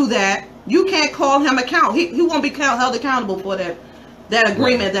agreed to that. You can't call him account. He won't be held accountable for that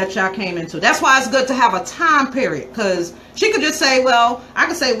agreement that y'all came into. That's why it's good to have a time period, because she could just say, well, I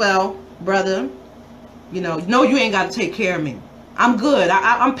could say, well, brother, no, you ain't got to take care of me. I'm good.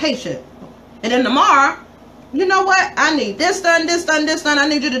 I'm patient. And then tomorrow, you know what? I need this done, this done, this done. I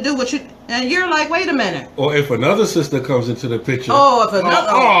need you to do what you... And you're like, wait a minute. Or if another sister comes into the picture. Oh, if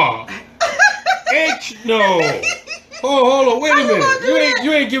another... no. Hold on, wait a minute.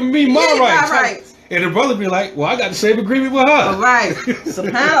 You ain't giving me my rights. And the brother be like, well, I got the same agreement with her. Right.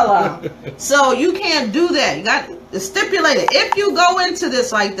 SubhanAllah. So you can't do that. You got to stipulate it. If you go into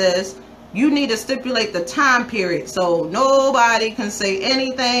this like this, you need to stipulate the time period. So nobody can say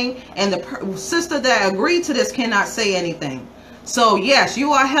anything. And the sister that agreed to this cannot say anything. So yes,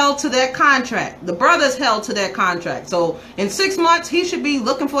 you are held to that contract. The brother's held to that contract. So in 6 months, he should be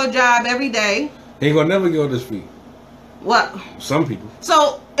looking for a job every day. He ain't gonna never get on his feet. What? Some people.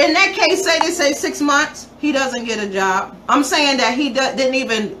 So in that case, they say 6 months, he doesn't get a job. I'm saying that he didn't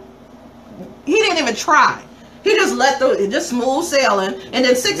even try. He just just smooth sailing, and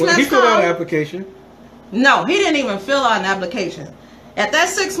then 6 months. He filled out an application. No, he didn't even fill out an application. At that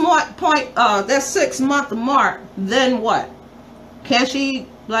 6 month point, that 6 month mark, then what? Can she,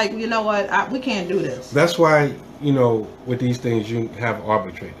 like, you know what? We can't do this. That's why, with these things, you have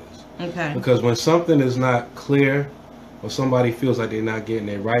arbitrators. Okay. Because when something is not clear, or somebody feels like they're not getting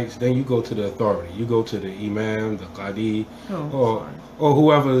their rights, then you go to the authority. You go to the imam, the qadi, or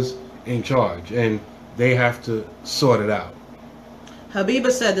whoever's in charge, and they have to sort it out.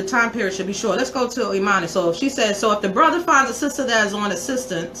 Habiba said the time period should be short. Let's go to Imani. So if she says, so if the brother finds a sister that is on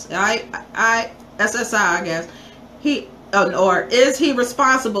assistance, SSI, I guess, or is he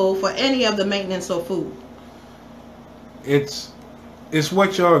responsible for any of the maintenance or food? It's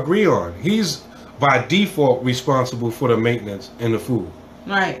what y'all agree on. He's by default responsible for the maintenance and the food.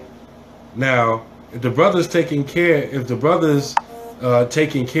 Right. Now, if the brother's taking care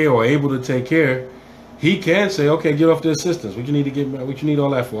or able to take care, he can say, okay, get off the assistance. What you need all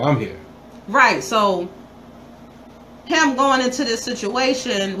that for? I'm here. Right. So him going into this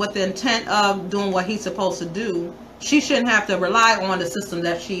situation with the intent of doing what he's supposed to do, she shouldn't have to rely on the system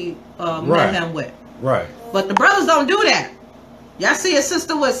that she met him with. Right. But the brothers don't do that. Y'all see a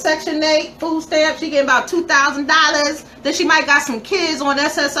sister with Section 8 food stamps, she getting about $2,000. Then she might got some kids on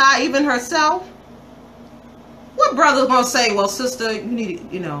SSI, even herself. What brother's gonna say, well, sister, you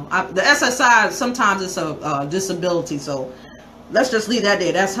need, the SSI, sometimes it's a disability, so let's just leave that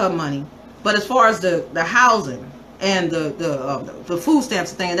there. That's her money. But as far as the housing and the food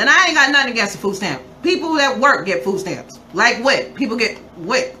stamps thing, then I ain't got nothing against the food stamp. People that work get food stamps, like WIC. People get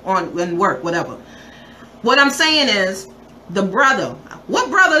WIC on work, whatever. What I'm saying is, the brother, what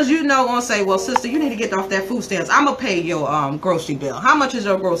brothers gonna say, well, sister, you need to get off that food stamps. I'm gonna pay your grocery bill. How much is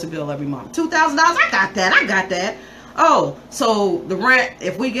your grocery bill every month? $2,000. I got that. Oh, so the rent,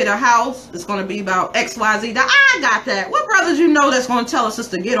 if we get a house, it's going to be about XYZ. I got that. What brothers you know that's going to tell us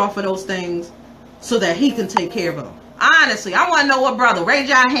just to get off of those things so that he can take care of them? Honestly, I want to know what brother. Raise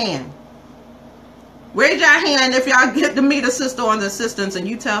your hand. Raise your hand if y'all get to meet a sister on the assistance and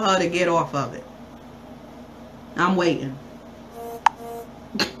you tell her to get off of it. I'm waiting.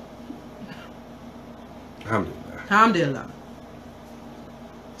 Alhamdulillah. Alhamdulillah.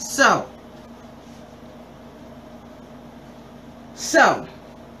 So,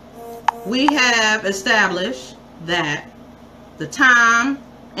 we have established that the time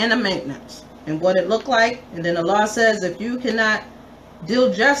and the maintenance and what it looked like. And then the law says if you cannot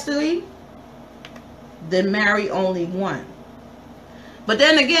deal justly, then marry only one. But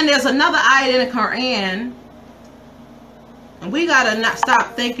then again, there's another ayat in the Quran. And we got to not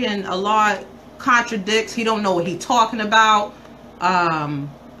stop thinking Allah contradicts. He don't know what he's talking about.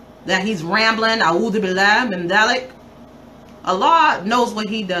 That he's rambling. A'udhu billah min dhalik. Allah knows what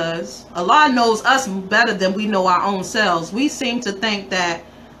he does. Allah knows us better than we know our own selves. We seem to think that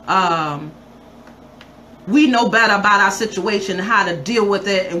we know better about our situation and how to deal with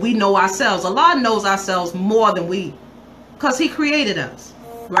it, and we know ourselves. Allah knows ourselves more than we, because he created us,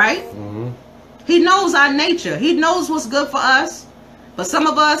 right? Mm-hmm. He knows our nature. He knows what's good for us. But some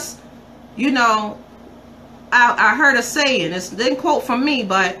of us, you know, I heard a saying, it didn't quote from me,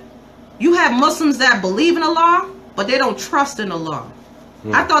 but you have Muslims that believe in Allah, but they don't trust in Allah.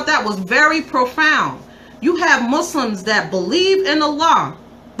 I thought that was very profound. You have Muslims that believe in Allah,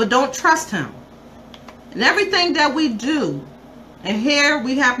 but don't trust him. And everything that we do, and here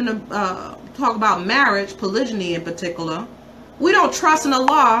we happen to talk about marriage, polygyny in particular, we don't trust in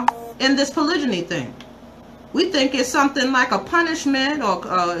Allah in this polygyny thing. We think it's something like a punishment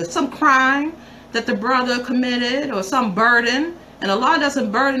or some crime that the brother committed or some burden. And Allah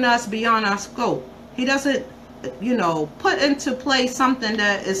doesn't burden us beyond our scope. He doesn't, you know, put into place something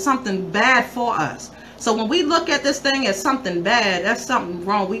that is something bad for us. So when we look at this thing as something bad, that's something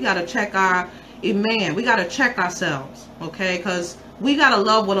wrong. We got to check our iman. We got to check ourselves, okay? Because we got to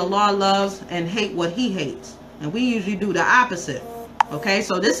love what Allah loves and hate what he hates. And we usually do the opposite, okay?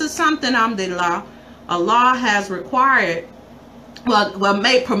 So this is something, alhamdulillah, Allah has required, well,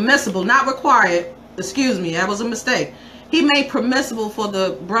 made permissible, not required, excuse me, that was a mistake. He made permissible for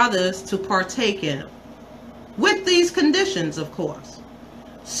the brothers to partake in, with these conditions, of course.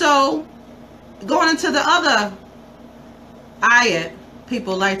 So, going into the other ayat,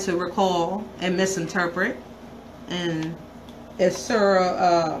 people like to recall and misinterpret, and it's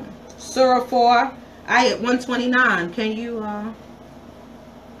Surah 4, ayat 129. Can you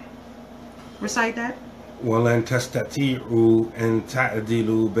recite that? وَلَن تَسْتَطِيعُوا أَن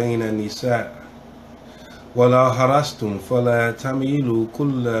تَعْدِلُوا بَيْنَ النِّسَاءِ وَلَا هَرَسْتُمْ فَلَا تَمِيلُوا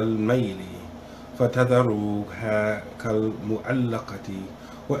كُلَّ الْمَيْلِ فَتَذَرُوهَا كَالْمُعَلَّقَةِ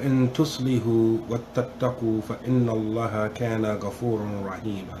وَإِن تُصْلِحُوا وَتَتَّقُوا فَإِنَّ اللَّهَ كَانَ غَفُورًا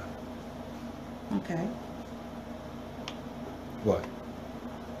رَحِيمًا. Okay. What?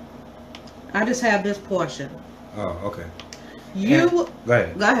 I just have this portion. Oh, okay. Go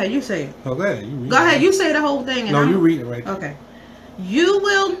ahead, you say it. Oh, go ahead. You read go ahead, you say the whole thing. And you read it right there. Okay. You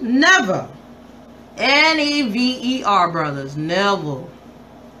will never, N-E-V-E-R, brothers, never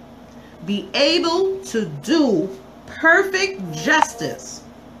be able to do perfect justice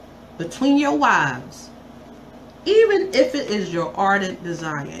between your wives, even if it is your ardent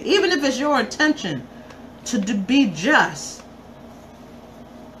desire, even if it's your intention to be just.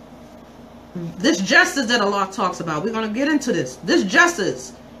 This justice that Allah talks about, we're going to get into this. This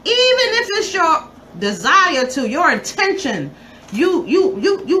justice, even if it's your desire to, your intention, you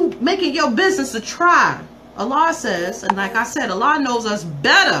making your business to try. Allah says, and like I said, Allah knows us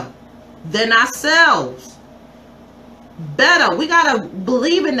better than ourselves. Better. We got to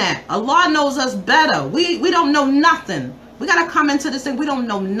believe in that. Allah knows us better. We don't know nothing. We got to come into this thing. We don't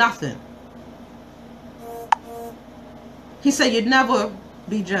know nothing. He said you'd never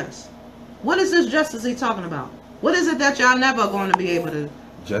be just. What is this justice he talking about? What is it that y'all never going to be able to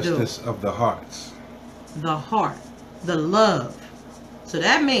Justice do? of the hearts. The heart. The love. So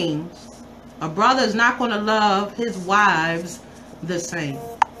that means a brother is not going to love his wives the same.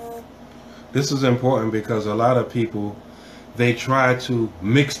 This is important because a lot of people, they try to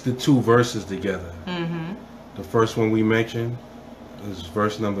mix the two verses together. Mm-hmm. The first one we mentioned is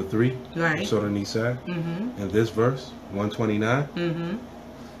verse number 3. Right. Surah Nisa. Mm-hmm. And this verse, 129. Mm-hmm.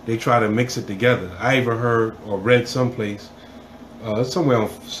 They try to mix it together. I even heard or read someplace, somewhere on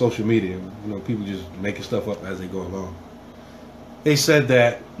social media, you know, people just making stuff up as they go along. They said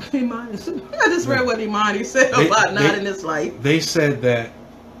that... I just read what Imani said about not in his life. They said that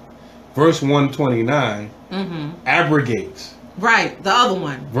verse 129 abrogates. Right, the other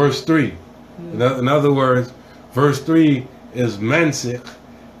one. Verse 3. In other words, verse 3 is mansik,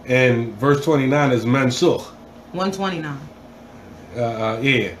 and verse 29 is mansukh. 129.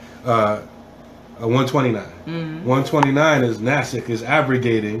 129. 129 is nasikh, is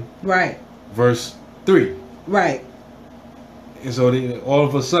abrogating. Right. Verse 3. Right. And so all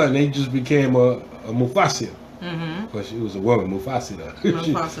of a sudden they just became a mufassir. But she was a woman, Mufassira.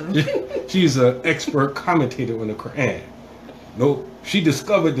 She's an expert commentator on the Quran. No, she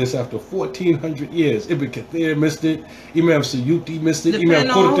discovered this after 1,400 years. Ibn Kathir missed it. Imam Suyuti missed it. Imam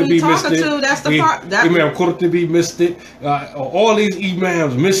Qurtubi missed it. That's the part. Imam Qurtubi missed it. All these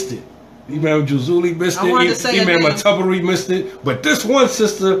imams missed it. Imam Juzuli missed it. Imam At-Tabari missed it. But this one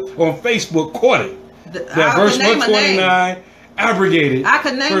sister on Facebook caught it. That verse 129 abrogated. I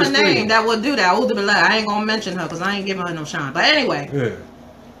could name a name that would do that. I ain't gonna mention her because I ain't giving her no shine. But anyway,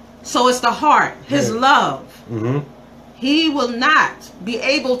 so it's the heart, his love. He will not be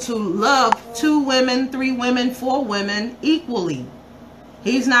able to love 2 women, 3 women, 4 women equally.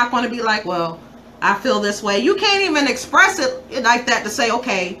 He's not going to be like, well, I feel this way. You can't even express it like that to say,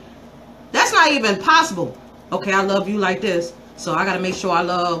 okay, that's not even possible. Okay, I love you like this, so I got to make sure I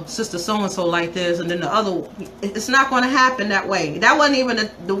love sister so-and-so like this, and then the other. It's not going to happen that way. That wasn't even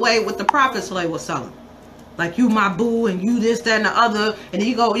the way with the Prophet was selling. Like, you my boo, and you this, that, and the other. And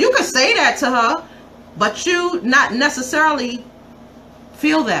you can say that to her, but you not necessarily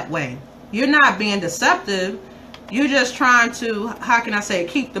feel that way. You're not being deceptive. You're just trying to, how can I say,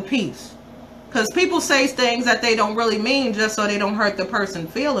 keep the peace. Because people say things that they don't really mean just so they don't hurt the person's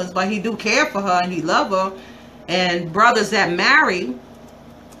feelings. But he do care for her and he love her. And brothers that marry,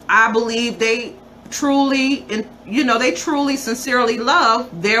 I believe they truly, they truly, sincerely love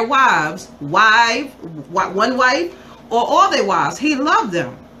their wives. One wife or all their wives. He loved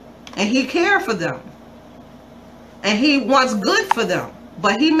them. And he cared for them. And he wants good for them.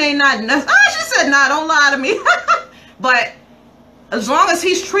 But he may not, she said, nah, don't lie to me. But as long as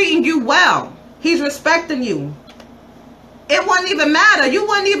he's treating you well, he's respecting you, it wouldn't even matter. You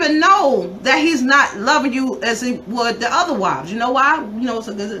wouldn't even know that he's not loving you as he would the other wives. You know why? You know what's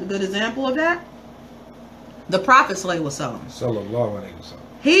a good example of that? The Prophet Sallallahu Alaihi Wasallam.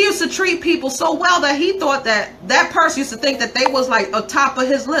 He used to treat people so well that he thought that person used to think that they was like a top of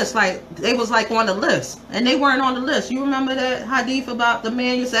his list, like they was like on the list, and they weren't on the list. You remember that hadith about the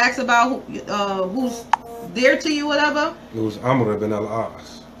man used to ask about who's dear to you, whatever? It was Amr ibn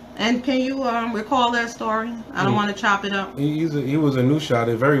al-As. And can you recall that story? I don't want to chop it up. He was a Nushad,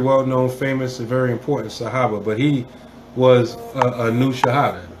 a very well-known, famous, and very important Sahaba, but he was a new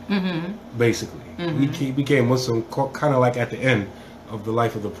Shahada, basically. He became Muslim kind of like at the end of the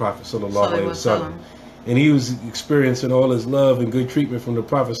life of the Prophet Sallallahu Alaihi Wasallam. And he was experiencing all his love and good treatment from the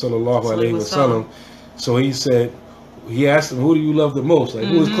Prophet Sallallahu Alaihi Wasallam. So he said, he asked him, who do you love the most? Like,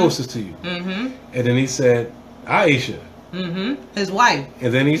 who is closest to you? And then he said, Aisha. His wife.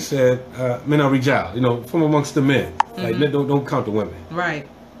 And then he said, Mina Rijal, from amongst the men. Like, don't count the women. Right.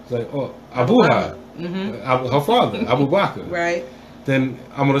 It's like, oh, Abuha, her father, Abu Bakr. Right. Then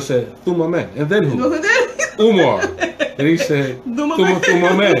I'm going to say, Thumma men. And then who? Umar. And he said, Thumma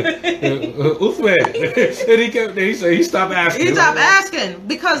men. Uthman. And he stopped asking. He stopped asking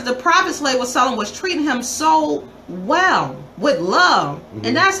because the Prophet was treating him so well with love.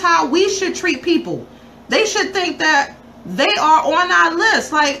 And that's how we should treat people. They should think that they are on our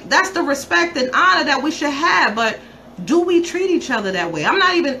list. Like, that's the respect and honor that we should have. But do we treat each other that way? I'm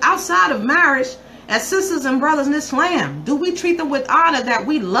not even outside of marriage. As sisters and brothers in Islam, do we treat them with honor, that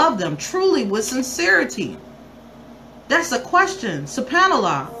we love them truly with sincerity? That's a question.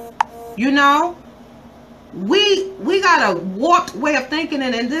 SubhanAllah. We got a warped way of thinking,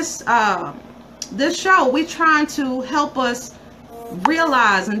 and in this show, we trying to help us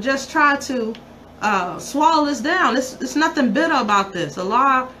realize and just try to swallow this down. It's nothing bitter about this.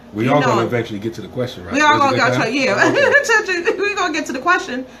 Allah. We are going to eventually get to the question, right? We are going to get we're going to get to the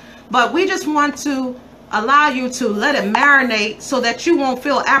question. But we just want to allow you to let it marinate so that you won't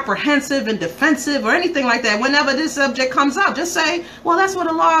feel apprehensive and defensive or anything like that. Whenever this subject comes up, just say, well, that's what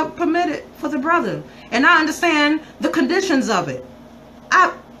Allah permitted for the brother. And I understand the conditions of it.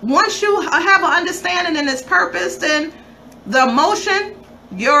 Once you have an understanding and its purpose, then the emotion,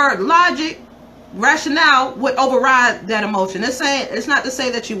 your logic, rationale would override that emotion. It's not to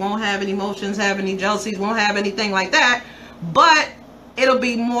say that you won't have any emotions, have any jealousies, won't have anything like that. But it'll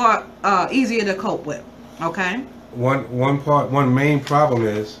be more easier to cope with. Okay. One main problem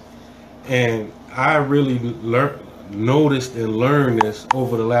is, and I really noticed and learned this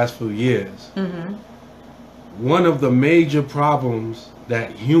over the last few years. one of the major problems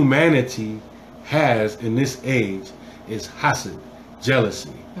that humanity has in this age is hasad,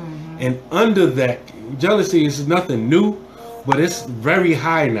 jealousy. And under that, jealousy is nothing new, but it's very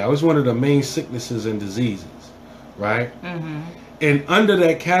high now. It's one of the main sicknesses and diseases, right? And under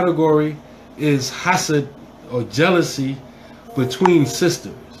that category is hasad or jealousy between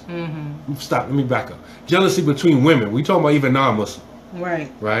sisters. Stop, let me back up. Jealousy between women. We talking about even non-Muslim.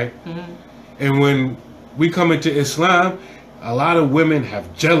 Right? And when we come into Islam, a lot of women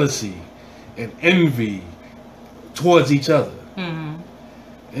have jealousy and envy towards each other.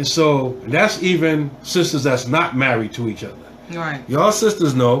 And so that's even sisters that's not married to each other. Right. Y'all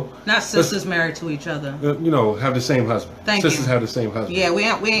sisters know. Not sisters married to each other. You know, have the same husband. Thank sisters you. have the same husband. Yeah, we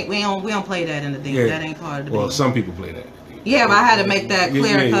don't play that in the debate. Yeah. That ain't part of the debate. Well, some people play that. Yeah, but I had to make that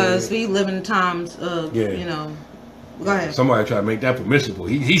clear because yeah. we live in times of, you know. Go ahead. Somebody tried to make that permissible.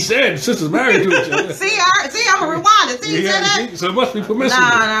 He said sisters married to each other. see, I'm a rewinder. See, you said that? So it must be permissible.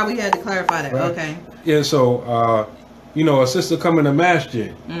 Nah, we had to clarify that. Right. Okay. Yeah, so, you know, a sister come in the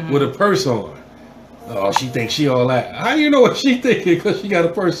masjid with a purse on. Oh, she thinks she all that. How do you know what she thinking? Because she got a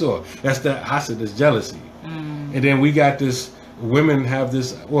purse on. That's that hasad, this jealousy. And then we got this, women have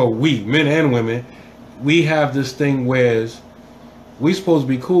this, well, we, men and women, we have this thing where we supposed to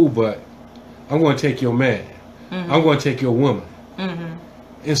be cool, but I'm going to take your man. I'm going to take your woman.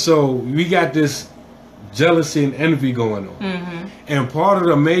 And so we got this jealousy and envy going on. And part of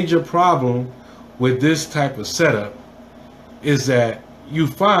the major problem with this type of setup is that you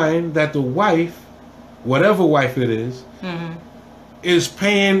find that the wife, whatever wife it is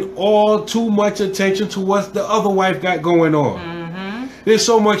paying all too much attention to what the other wife got going on. There's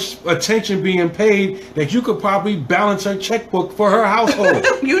so much attention being paid that you could probably balance her checkbook for her household.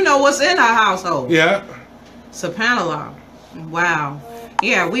 You know what's in her household. Yeah. SubhanAllah. Wow.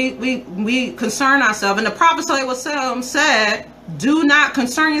 Yeah, we concern ourselves. And the Prophet ﷺ said, do not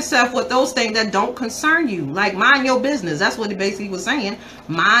concern yourself with those things that don't concern you. Like, mind your business. That's what he basically was saying.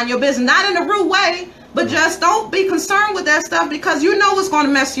 Mind your business. Not in a rude way, but just don't be concerned with that stuff because you know it's going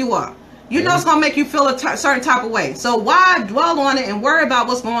to mess you up. You know it's going to make you feel a certain type of way. So why dwell on it and worry about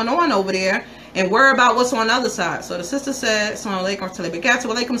what's going on over there and worry about what's on the other side? So the sister said, Assalamu alaikum warahmatullahi wabarakatuh.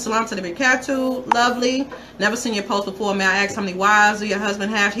 Wa alaikum salam to the barakatuh. Lovely. Never seen your post before. May I ask how many wives do your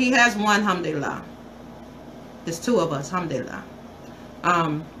husband have? He has one, alhamdulillah. There's two of us, alhamdulillah.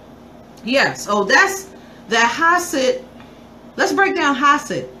 Yeah, so that's that hasad. Let's break down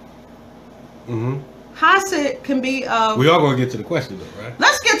hasad. Hasad can be we all gonna get to the question though, right?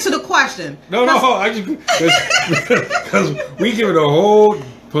 Let's get to the question. No, I just because we give it a whole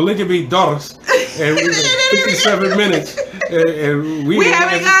polygamy dose and we 57 minutes and we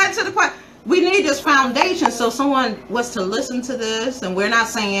haven't gotten to the question. We need this foundation so someone was to listen to this, and we're not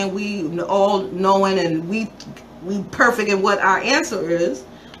saying we all knowing and we perfect in what our answer is,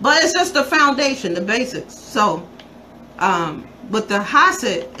 but it's just the foundation, the basics. So with the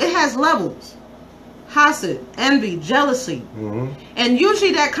hasad, it has levels. Hasad, envy, jealousy. And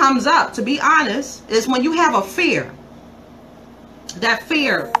usually that comes up, to be honest, is when you have a fear. That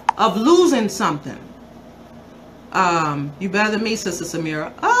fear of losing something. You better than me, Sister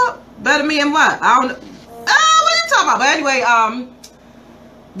Samira. Oh, better than me in what? I don't know. Oh, what are you talking about? But anyway,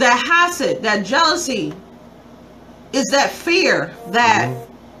 that hasad, that jealousy is that fear that,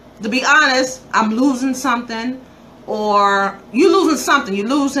 to be honest, I'm losing something. Or you losing something. You're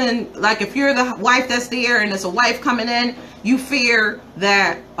losing, like if you're the wife that's there and there's a wife coming in, you fear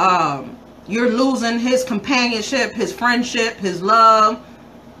that you're losing his companionship, his friendship, his love,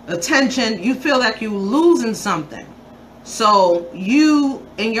 attention. You feel like you're losing something. So you,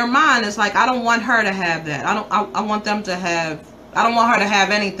 in your mind, it's like, I don't want her to have that. I want them to have, I don't want her to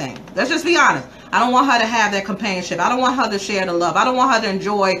have anything. Let's just be honest. I don't want her to have that companionship. I don't want her to share the love. I don't want her to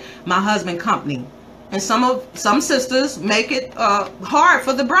enjoy my husband's company. And some sisters make it hard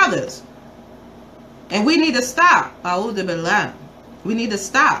for the brothers. And we need to stop. We need to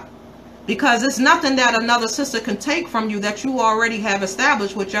stop. Because it's nothing that another sister can take from you that you already have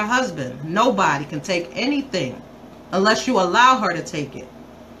established with your husband. Nobody can take anything unless you allow her to take it.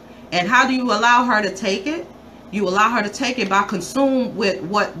 And how do you allow her to take it? You allow her to take it by consume with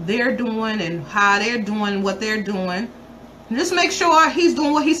what they're doing and how they're doing what they're doing. And just make sure he's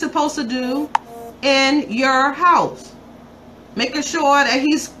doing what he's supposed to do in your house, making sure that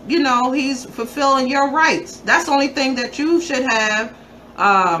he's, you know, he's fulfilling your rights. That's the only thing that you should have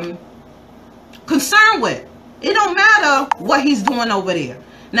concern with. It don't matter what he's doing over there.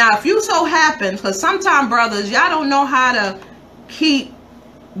 Now, if you so happen, because sometimes brothers, y'all don't know how to keep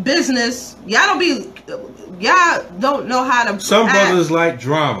business, y'all don't be y'all don't know how to. Some brothers like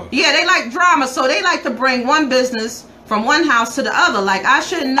drama. Yeah, they like drama, so they like to bring one business from one house to the other. Like, I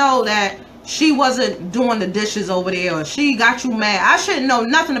shouldn't know that she wasn't doing the dishes over there, or she got you mad. I shouldn't know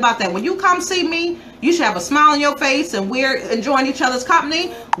nothing about that. When you come see me, you should have a smile on your face, and we're enjoying each other's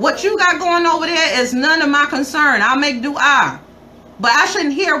company. What you got going over there is none of my concern. I'll make dua. But I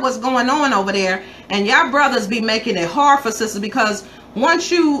shouldn't hear what's going on over there. And y'all brothers be making it hard for sisters, because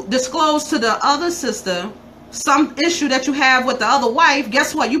once you disclose to the other sister some issue that you have with the other wife,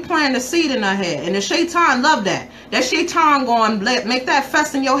 guess what? You plant the seed in her head. And the shaitan love that. That shaitan going to make that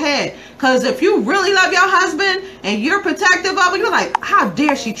fest in your head. Because if you really love your husband and you're protective of it, you're like, how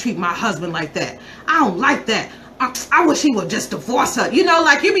dare she treat my husband like that? I don't like that. I wish he would just divorce her. You know,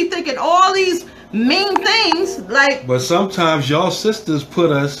 like, you be thinking all these mean things. Like, but sometimes y'all sisters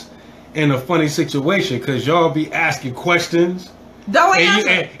put us in a funny situation, because y'all be asking questions. Don't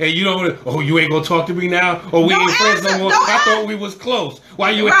answer. And you don't. Oh, you ain't gonna talk to me now. Oh, we ain't friends no more. I thought we was close. Why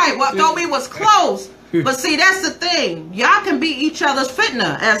you? Right. Well, thought we was close. But see, that's the thing. Y'all can be each other's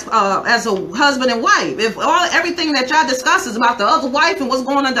fitna as a husband and wife. If everything that y'all discuss is about the other wife and what's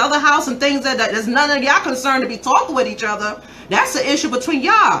going on in the other house and things that is none of y'all concerned to be talking with each other, that's the issue between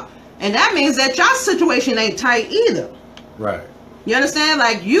y'all. And that means that y'all situation ain't tight either. Right. You understand?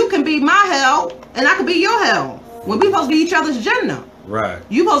 Like, you can be my hell and I can be your hell. When we supposed to be each other's Jannah. Right.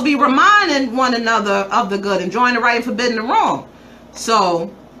 You supposed to be reminding one another of the good, enjoying the right and forbidding the wrong.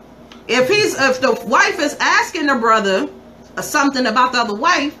 So if the wife is asking the brother something about the other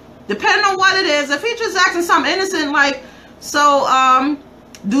wife, depending on what it is, if he's just asking something innocent like, so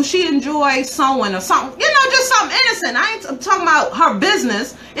do she enjoy sewing or something? You know, just something innocent. I ain't talking about her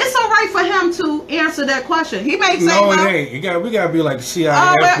business. It's all right for him to answer that question. He may say, no, it ain't. We gotta be like the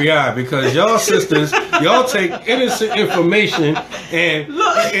CIA, FBI, because y'all sisters, y'all take innocent information and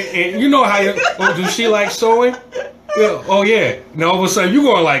you know how you, oh, does she like sewing? Yeah, oh yeah. Now all of a sudden you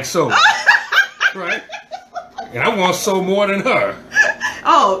gonna like sewing. Right? And I want to sew more than her.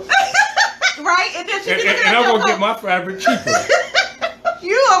 Oh. Right? And then and I'm gonna get my fabric cheaper.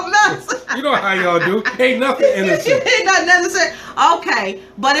 You a mess. You know how y'all do. Ain't nothing innocent. Ain't nothing innocent. Okay,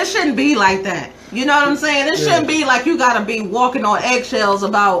 but it shouldn't be like that. You know what I'm saying? It shouldn't be like you gotta be walking on eggshells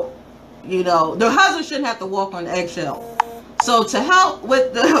about, you know, the husband shouldn't have to walk on eggshells. So to help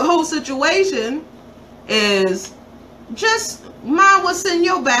with the whole situation is just mind what's in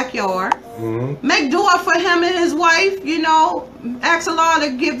your backyard. Mm-hmm. Make dua for him and his wife, you know, ask Allah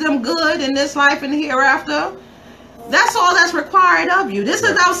to give them good in this life and hereafter. That's all that's required of you. This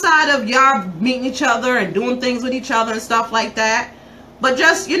is outside of y'all meeting each other and doing things with each other and stuff like that. But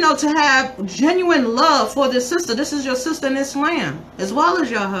just, you know, to have genuine love for this sister. This is your sister in Islam, as well as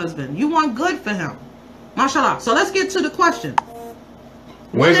your husband. You want good for him. MashaAllah. So let's get to the question.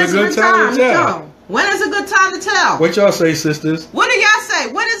 When's a good time to tell? When is a good time to tell? What y'all say, sisters? What do y'all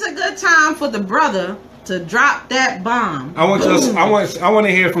say? When is a good time for the brother to drop that bomb? I want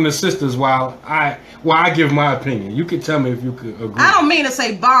to hear from the sisters while I give my opinion. You can tell me if you could agree. I don't mean to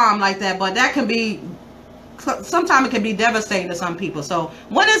say bomb like that, but that can be, sometimes it can be devastating to some people. So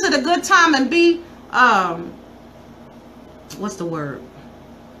when is it a good time, and be what's the word?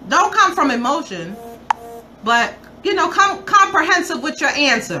 Don't come from emotion, but you know, comprehensive with your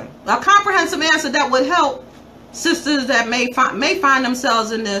answer. A comprehensive answer that would help sisters that may find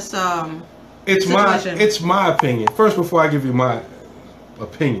themselves in this situation. It's my opinion. First, before I give you my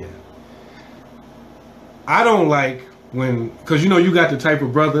opinion, I don't like when, because you know, you got the type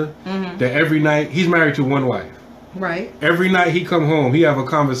of brother that every night, he's married to one wife. Right. Every night he come home, he have a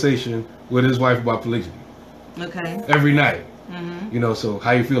conversation with his wife about polygyny. Okay. Every night. You know, so how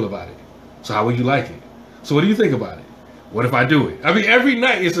you feel about it? So how would you like it? So what do you think about it? What if I do it? I mean, every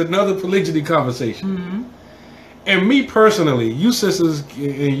night it's another polygyny conversation. And me personally, you sisters,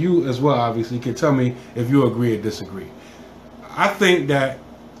 and you as well, obviously, can tell me if you agree or disagree. I think that,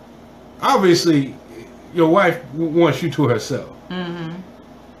 obviously, your wife wants you to herself.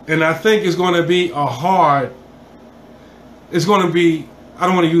 And I think it's going to be it's going to be, I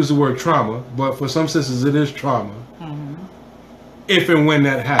don't want to use the word trauma, but for some sisters it is trauma. If and when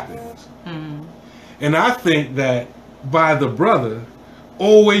that happens. And I think that by the brother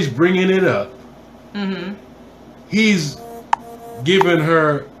always bringing it up, he's giving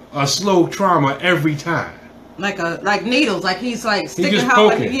her a slow trauma every time. Like needles, like he's like sticking just her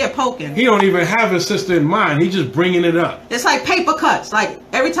poking. Poking. He don't even have his sister in mind. He's just bringing it up. It's like paper cuts. Like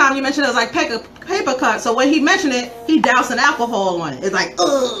every time you mention it, it's like paper cuts. So when he mentioned it, he dousing alcohol on it. It's like,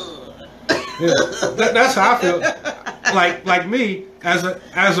 ugh. Yeah, that's how I feel. Like me, as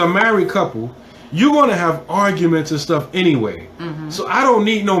a married couple, you're going to have arguments and stuff anyway. So I don't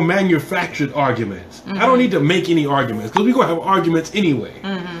need no manufactured arguments. I don't need to make any arguments because we're going to have arguments anyway.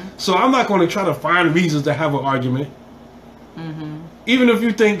 So I'm not going to try to find reasons to have an argument. Even if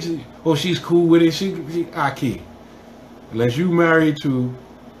you think, oh, she's cool with it, she Aki. Unless you married to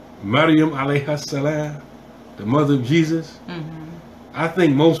Maryam alayha salam, the mother of Jesus, I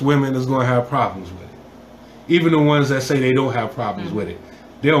think most women is going to have problems with it. Even the ones that say they don't have problems with it.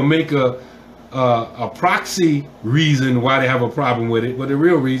 They'll make a proxy reason why they have a problem with it, but the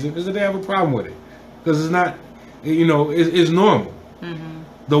real reason is that they have a problem with it. Because it's not, you know, it's normal.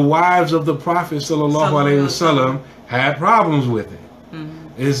 The wives of the Prophet sallallahu alaihi wasallam had problems with it.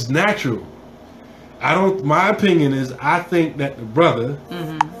 It's natural. My opinion is, I think that the brother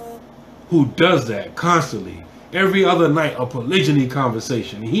who does that constantly, every other night, a polygyny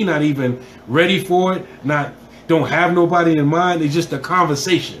conversation, he not even ready for it, don't have nobody in mind, it's just a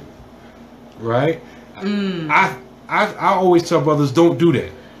conversation, right? I always tell brothers, don't do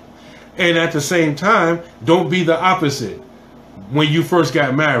that. And at the same time, don't be the opposite. When you first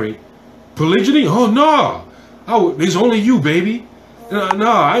got married, polygyny? Oh, no. Oh, it's only you, baby.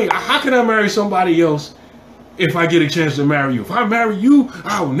 How can I marry somebody else if I get a chance to marry you? If I marry you,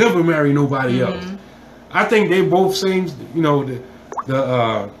 I will never marry nobody else. I think they both seem, you know,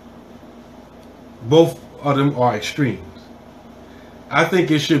 both of them are extremes. I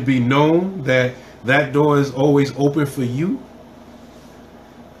think it should be known that that door is always open for you.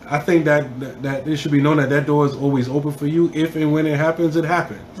 I think that it should be known that that door is always open for you. If and when it happens, it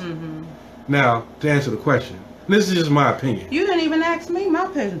happens. Now, to answer the question, this is just my opinion. You didn't even ask me my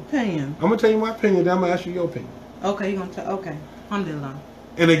opinion. I'm gonna tell you my opinion, then I'm gonna ask you your opinion. Okay, you're gonna tell. Okay, alhamdulillah.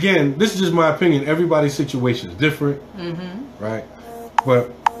 And again, this is just my opinion. Everybody's situation is different, right?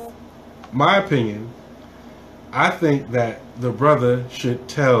 But my opinion, I think that the brother should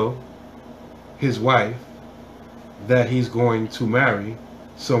tell his wife that he's going to marry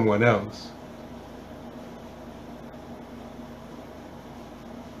someone else.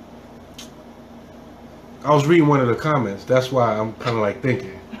 I was reading one of the comments. That's why I'm kind of like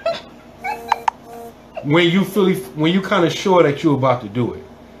thinking. When you kind of sure that you're about to do it.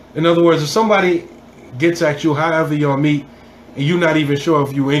 In other words, if somebody gets at you, however y'all meet, and you're not even sure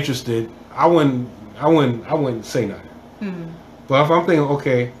if you're interested, I wouldn't say nothing. But if I'm thinking,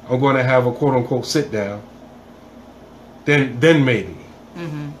 okay, I'm going to have a quote unquote sit down, then maybe.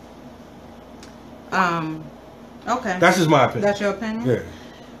 Okay. That's just my opinion. That's your opinion? Yeah.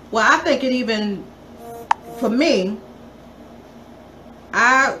 Well, I think it even, for me,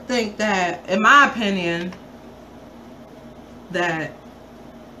 I think that, in my opinion, that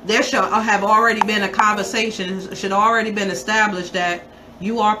there should have already been a conversation, should already been established that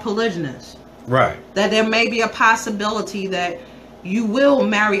you are polygynous. Right. That there may be a possibility that you will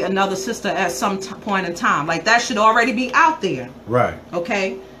marry another sister at some point in time. Like, that should already be out there. Right.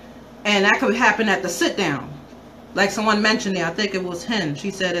 Okay? And that could happen at the sit down. Like someone mentioned there, I think it was Hen.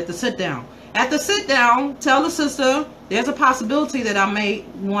 She said at the sit down. At the sit down, tell the sister, there's a possibility that I may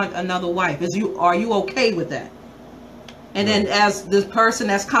want another wife. Are you okay with that? And then as this person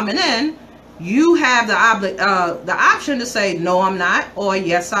that's coming in, you have the option to say, no, I'm not, or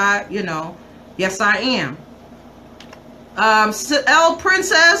yes, I am. L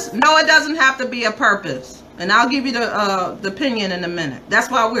Princess, no, it doesn't have to be a purpose. And I'll give you the opinion in a minute. That's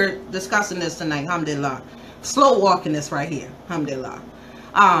why we're discussing this tonight, alhamdulillah. Slow walking this right here, alhamdulillah.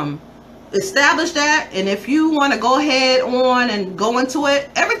 Establish that, and if you want to go ahead on and go into it,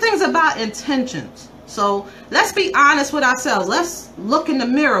 everything's about intentions. So let's be honest with ourselves. Let's look in the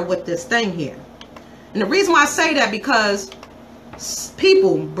mirror with this thing here. And the reason why I say that, because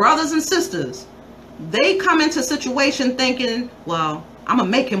people, brothers and sisters, they come into a situation thinking, well, I'm going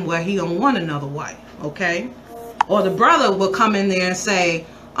to make him where he don't want another wife, okay? Or the brother will come in there and say,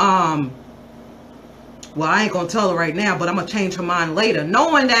 well, I ain't going to tell her right now, but I'm going to change her mind later,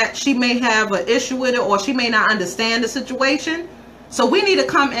 knowing that she may have an issue with it or she may not understand the situation. So we need to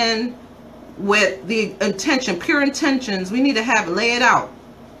come in with the intention, pure intentions. We need to lay it out.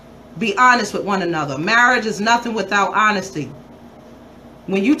 Be honest with one another. Marriage is nothing without honesty.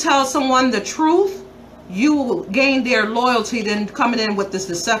 When you tell someone the truth, you will gain their loyalty than coming in with this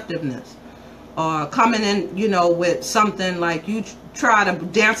deceptiveness. Or coming in, with something like you try to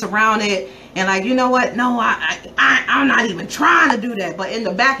dance around it and like, you know what? No, I'm not even trying to do that. But in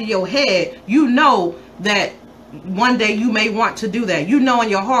the back of your head, you know that one day you may want to do that. You know in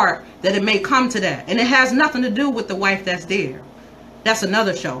your heart that it may come to that. And it has nothing to do with the wife that's there. That's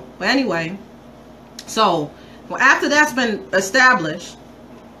another show. But anyway, so after that's been established,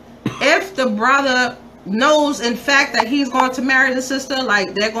 if the brother knows in fact that he's going to marry the sister,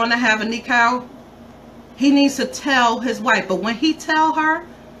 like they're going to have a nikah he needs to tell his wife. But when he tell her,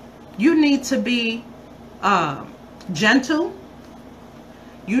 you need to be gentle.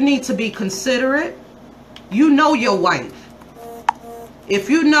 You need to be considerate. You know your wife. If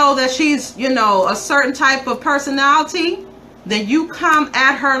you know that she's, you know, a certain type of personality, then you come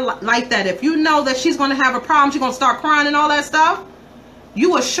at her like that. If you know that she's going to have a problem, she's going to start crying and all that stuff,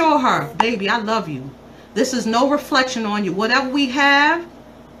 you assure her, baby, I love you. This is no reflection on you. Whatever we have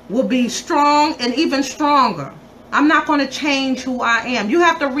will be strong and even stronger. I'm not going to change who I am. You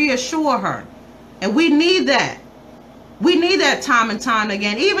have to reassure her. And we need that. We need that time and time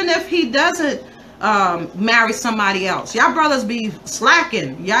again. Even if he doesn't marry somebody else. Y'all brothers be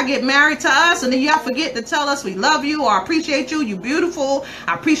slacking. Y'all get married to us and then y'all forget to tell us we love you or appreciate you. You beautiful.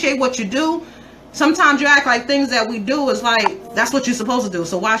 I appreciate what you do. Sometimes you act like things that we do is like, that's what you're supposed to do.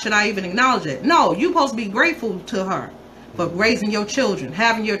 So why should I even acknowledge it? No, you're supposed to be grateful to her for raising your children,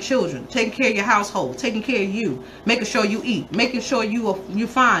 having your children, taking care of your household, taking care of you, making sure you eat, making sure you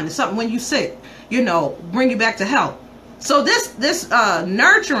fine. Something when you sick, you know, bring you back to health. So this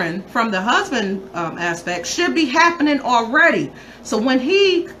nurturing from the husband aspect should be happening already. So when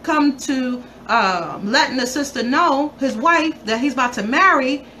he come to letting the sister know, his wife, that he's about to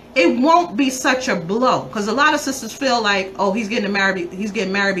marry, it won't be such a blow. Because a lot of sisters feel like, oh, he's getting married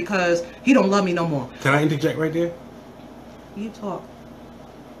because he don't love me no more. Can I interject right there? You talk.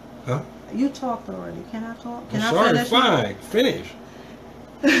 Huh? You talked already. Can I talk? Can I'm I sorry, finish? fine. Finish.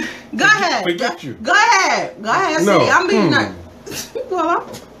 Go ahead. Forget you. Go ahead. Go ahead. No. See, I'm being nice. Well,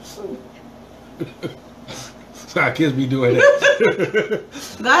 Sorry, kids be doing that.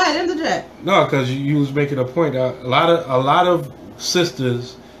 go ahead, interject. No, because you was making a point. A lot of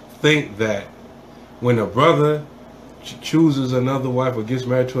sisters think that when a brother chooses another wife or gets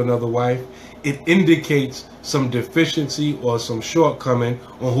married to another wife, it indicates some deficiency or some shortcoming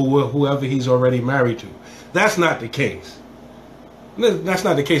on whoever he's already married to. That's not the case. That's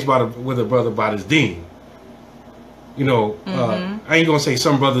not the case with a brother about his deen. You know, I ain't gonna say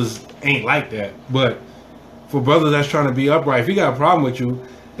some brothers ain't like that, but for brothers that's trying to be upright, if he got a problem with you,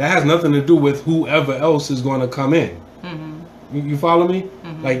 that has nothing to do with whoever else is going to come in. You follow me?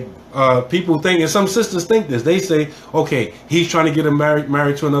 Like people think, and some sisters think this. They say, okay, he's trying to get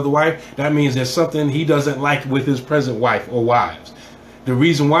married to another wife. That means there's something he doesn't like with his present wife or wives. The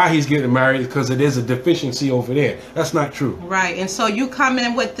reason why he's getting married is because it is a deficiency over there. That's not true. Right. And so you come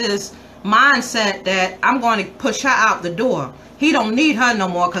in with this mindset that I'm going to push her out the door. He don't need her no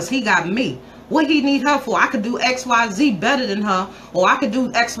more because he got me. What he need her for? I could do XYZ better than her, or I could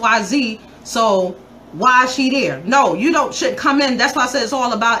do XYZ. So why is she there? No, you should come in. That's why I said it's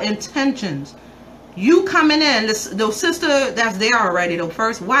all about intentions. You coming in, the sister that's there already, the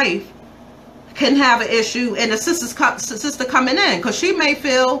first wife, can have an issue, and the sister coming in, because she may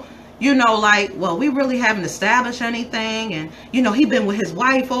feel, you know, like, well, we really haven't established anything, and you know, he been with his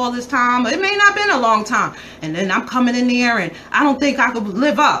wife all this time. It may not been a long time, and then I'm coming in there, and I don't think I could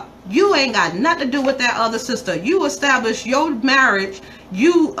live up. You ain't got nothing to do with that other sister. You establish your marriage.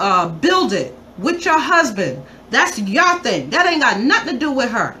 You build it with your husband. That's your thing. That ain't got nothing to do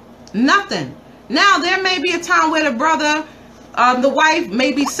with her. Nothing. Now, there may be a time where the brother, the wife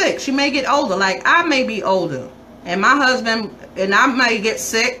may be sick. She may get older. Like I may be older, and my husband, and I may get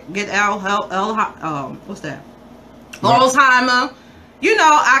sick, get what's that? Alzheimer. You know,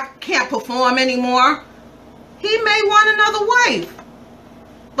 I can't perform anymore. He may want another wife.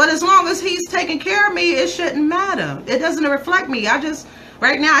 But as long as he's taking care of me, it shouldn't matter. It doesn't reflect me.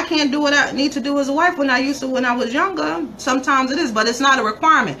 Right now, I can't do what I need to do as a wife when I used to when I was younger. Sometimes it is, but it's not a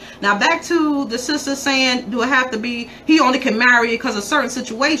requirement. Now, back to the sister saying, do it have to be, he only can marry because of certain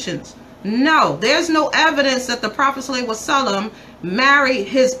situations? No, there's no evidence that the Prophet ﷺ married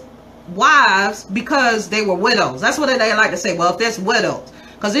his wives because they were widows. That's what they like to say. Well, if there's widows.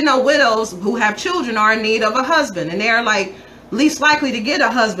 Because, you know, widows who have children are in need of a husband. And they're like least likely to get a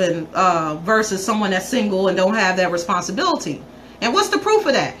husband versus someone that's single and don't have that responsibility. And what's the proof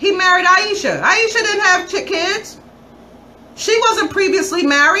of that? He married Aisha. Aisha didn't have kids. She wasn't previously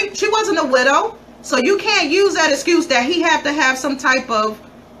married. She wasn't a widow. So you can't use that excuse that he had to have some type of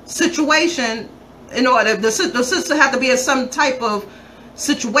situation in order. The sister had to be in some type of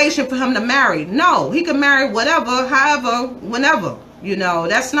situation for him to marry. No, he can marry whatever, however, whenever. You know,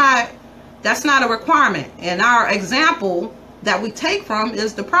 that's not a requirement. And our example that we take from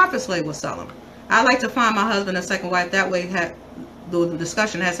is the Prophet ﷺ. I like to find my husband a second wife. That way the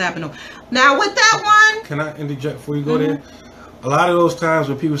discussion has happened. Now with that one, can I interject before you go there? A lot of those times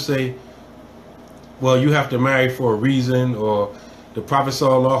when people say, well, you have to marry for a reason, or the Prophet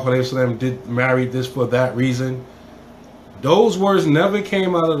ﷺ did marry this for that reason, Those words never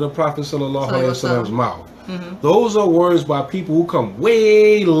came out of the Prophet sallallahu alaihi wasallam's mouth. Mm-hmm. Those are words by people who come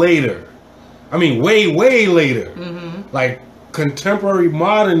way later. I mean, way later. Mm-hmm. Like contemporary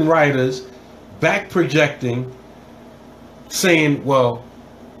modern writers back projecting, saying, well,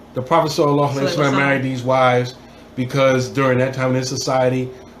 the Prophet sallallahu alaihi wasallam married these wives because during that time in society.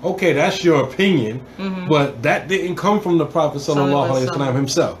 Okay, that's your opinion, but that didn't come from the Prophet sallallahu alaihi wasallam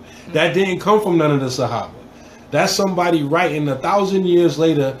himself. That didn't come from none of the Sahaba. That's somebody writing 1,000 years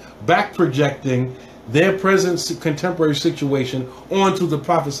later, back projecting their present contemporary situation onto the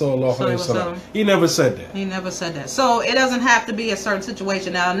Prophet sallallahu alaihi wasallam. He never said that. He never said that. So it doesn't have to be a certain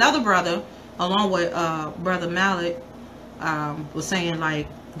situation. Now another brother, along with Brother Malik, was saying like,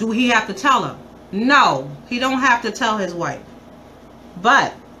 do he have to tell her? No, he don't have to tell his wife.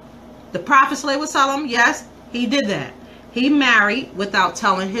 But the Prophet ﷺ, yes, he did that. He married without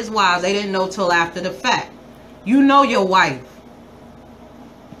telling his wives. They didn't know till after the fact. You know your wife.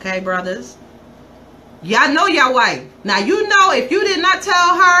 Okay, brothers? Y'all know your wife. Now, you know if you did not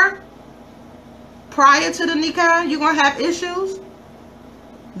tell her prior to the nikah, you're going to have issues.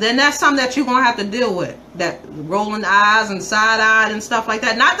 Then that's something that you're going to have to deal with. That rolling eyes and side-eyed and stuff like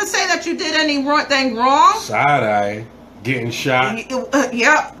that. Not to say that you did anything wrong. Side-eye. Getting shot.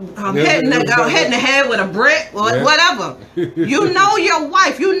 Yeah, hitting the head with a brick, or whatever. You know your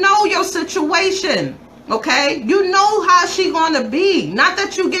wife. You know your situation. Okay? You know how she going to be. Not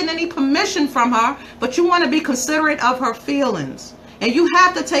that you getting any permission from her, but you want to be considerate of her feelings. And you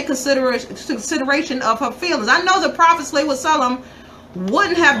have to take consideration of her feelings. I know the Prophet ﷺ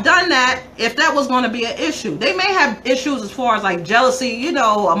wouldn't have done that if that was going to be an issue. They may have issues as far as like jealousy, you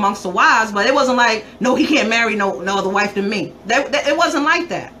know, amongst the wives, but it wasn't like, no, he can't marry no other wife than me. It wasn't like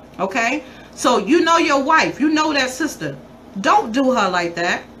that. Okay? So you know your wife, you know that sister. Don't do her like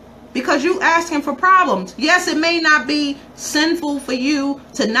that, because you asking for problems. Yes, it may not be sinful for you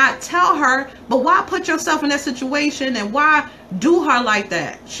to not tell her, but why put yourself in that situation and why do her like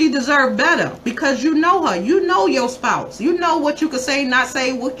that? She deserved better, because you know her. You know your spouse. You know what you could say, not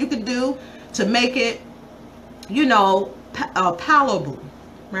say, what you could do to make it, you know, palatable.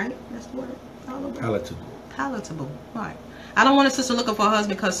 Right? That's the word. Palatable. Palatable. Right. I don't want a sister looking for a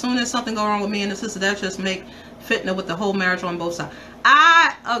husband, because as soon as something go wrong with me and the sister, that just make fitna with the whole marriage on both sides.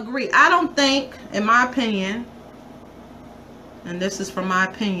 I agree. I don't think, in my opinion, and this is from my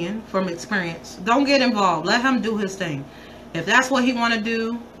opinion, from experience, don't get involved. Let him do his thing. If that's what he want to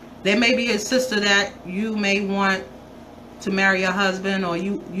do, there may be a sister that you may want to marry your husband, or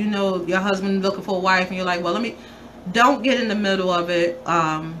you know your husband looking for a wife, and you're like, well, don't get in the middle of it,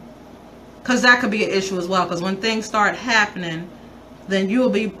 because that could be an issue as well. Because when things start happening, then you'll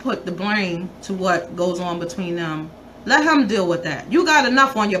be put the blame to what goes on between them. Let him deal with that. You got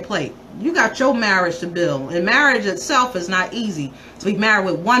enough on your plate. You got your marriage to build. And marriage itself is not easy to be married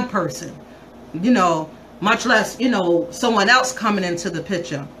with one person. You know, much less, you know, someone else coming into the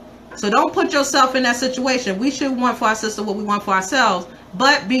picture. So don't put yourself in that situation. We should want for our sister what we want for ourselves.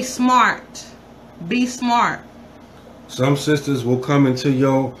 But be smart. Be smart. Some sisters will come into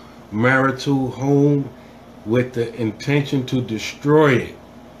your marital home with the intention to destroy it.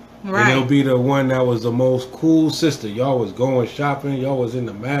 Right. And it'll be the one that was the most cool sister. Y'all was going shopping. Y'all was in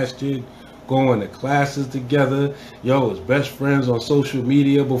the masjid, going to classes together. Y'all was best friends on social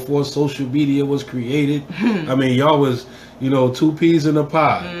media before social media was created. I mean, y'all was, you know, two peas in a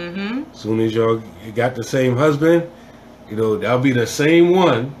pod. As soon as y'all got the same husband, you know, that'll be the same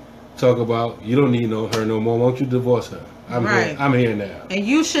one. Talk about, you don't need her no more. Won't you divorce her? I'm here now. And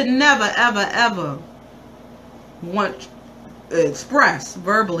you should never, ever, ever want express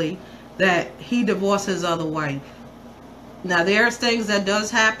verbally that he divorced his other wife. Now, there's things that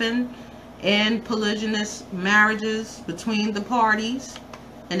does happen in polygynous marriages between the parties,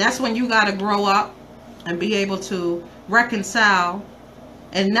 and that's when you got to grow up and be able to reconcile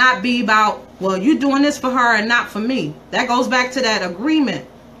and not be about, well, you doing this for her and not for me. That goes back to that agreement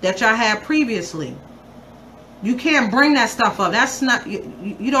that y'all had previously. You can't bring that stuff up. That's not,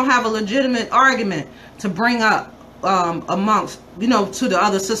 you don't have a legitimate argument to bring up amongst, you know, to the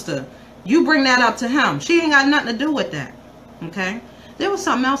other sister. You bring that up to him. She ain't got nothing to do with that. Okay? There was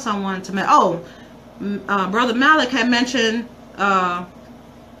something else I wanted to mention. Oh, Brother Malik had mentioned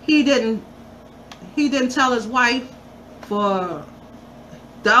he didn't tell his wife for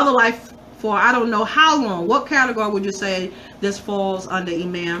the other wife for I don't know how long. What category would you say this falls under,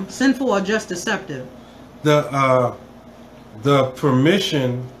 Imam? Sinful or just deceptive? The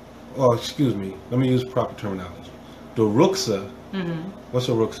permission, or excuse me, let me use proper terminology. The ruksa. What's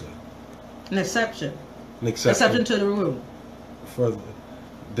a ruksa? An exception. An exception to the rule. For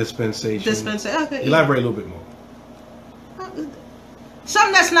dispensation. Dispensation. Okay. Elaborate a little bit more.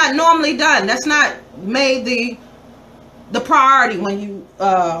 something that's not normally done. That's not made the priority when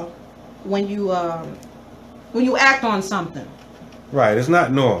you act on something. Right, it's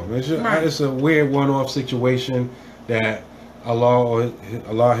not normal. Right. It's a weird one-off situation that Allah,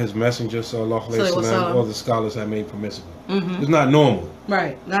 His Messenger, sallallahu or the scholars have made permissible. It's not normal.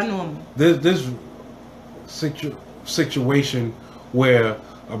 Right, not normal. This situation where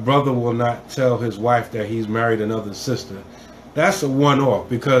a brother will not tell his wife that he's married another sister, that's a one-off,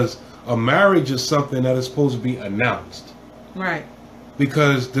 because a marriage is something that is supposed to be announced. Right.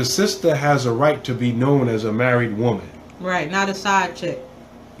 Because the sister has a right to be known as a married woman. Right, not a side chick.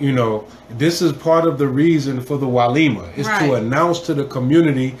 You know, this is part of the reason for the walima, is to announce to the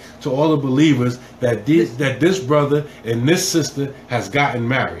community, to all the believers, that this brother and this sister has gotten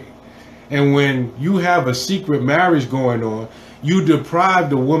married. And when you have a secret marriage going on, you deprive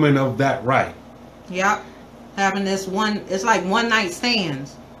the woman of that right. Yep. Having this one, it's like one night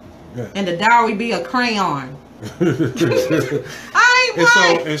stands. Yeah. And the dowry be a crayon. I ain't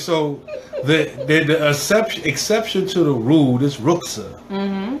right. And so the exception to the rule, this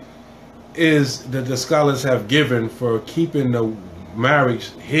ruksa, is that the scholars have given for keeping the marriage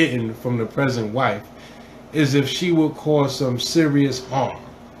hidden from the present wife, is if she would cause some serious harm,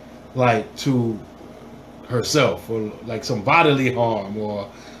 like to herself, or like some bodily harm, or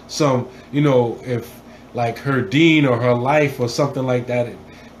some, if like her deen or her life or something like that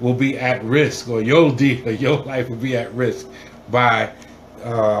will be at risk, or your deen or your life will be at risk by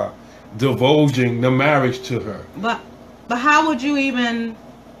divulging the marriage to her. But how would you even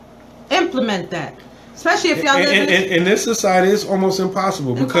implement that? Especially if y'all live in this society, it's almost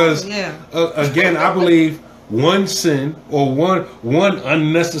impossible, because again, I believe one sin or one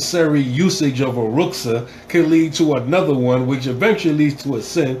unnecessary usage of a ruksa can lead to another one, which eventually leads to a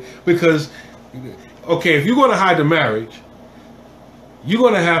sin. Because, okay, if you're going to hide the marriage, you're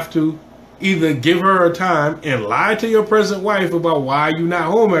going to have to either give her a time and lie to your present wife about why you're not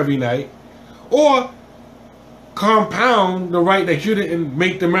home every night, or compound the right that you didn't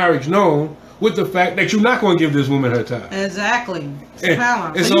make the marriage known with the fact that you're not going to give this woman her time. Exactly. It's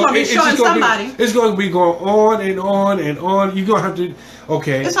power. So you're going to be showing somebody. It's going to be going on and on and on. You're going to have to,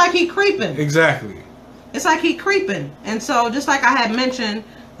 okay. It's like he creeping. Exactly. It's like he creeping. And so just like I had mentioned,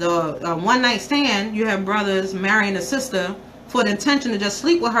 the one night stand, you have brothers marrying a sister for the intention to just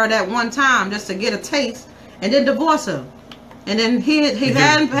sleep with her that one time, just to get a taste, and then divorce her. And then he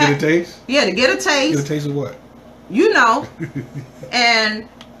hadn't get a taste? Yeah, to get a taste. Get a taste of what? You know.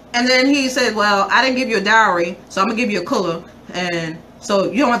 And then he said, well, I didn't give you a dowry, so I'm going to give you a kula. And so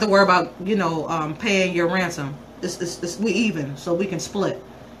you don't have to worry about, paying your ransom. We even, so we can split.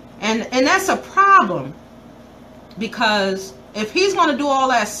 And that's a problem. Because if he's going to do all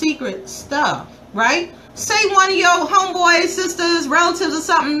that secret stuff, right? Say one of your homeboys, sisters, relatives or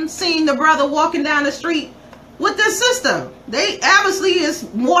something seen the brother walking down the street with their sister. They obviously is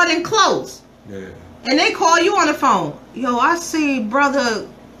more than close. Yeah. And they call you on the phone. Yo, I see brother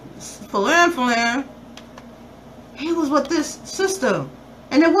Flan. He was with this sister.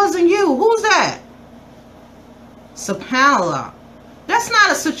 And it wasn't you. Who's that? SubhanAllah. That's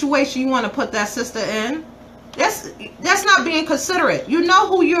not a situation you want to put that sister in. That's not being considerate. You know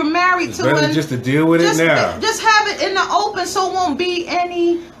who you're married to. Better just to deal with it now. Just have it in the open so it won't be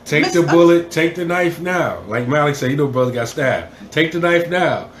any... Take the bullet, take the knife now. Like Malik said, brother got stabbed. Take the knife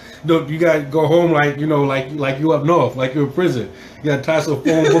now. You got to go home like you up north, like you're in prison. You got to tie some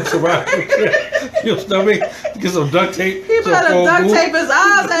phone books around your stomach, get some duct tape. He better duct tape his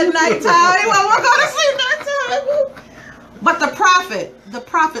eyes at nighttime. He won't go to sleep nighttime. But the Prophet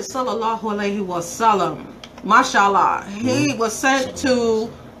sallallahu alaihi wasallam, mashallah, he was sent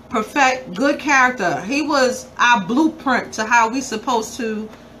to perfect good character. He was our blueprint to how we supposed to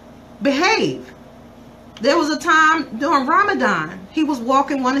behave. There was a time during Ramadan, he was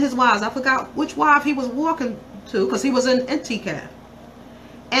walking one of his wives. I forgot which wife he was walking to, because he was in Intikaf.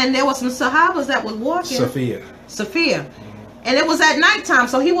 And there was some Sahabas that was walking. Safiya. And it was at nighttime,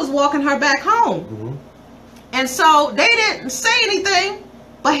 so he was walking her back home. And so they didn't say anything,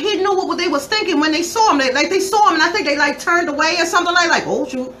 but he knew what they was thinking when they saw him. They saw him, and I think they turned away or something like oh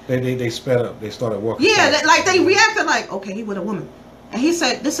shoot. They sped up. They started walking. Yeah, they reacted like, okay, he with a woman. And he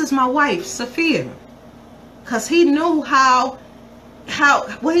said, this is my wife, Safiya. Because he knew how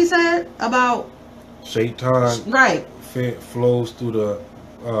what he said about Shaitan right flows through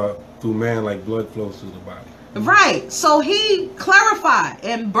through man like blood flows through the body. Right. So he clarified.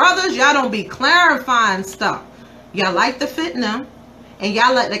 And brothers, y'all don't be clarifying stuff. Y'all like the fitna, and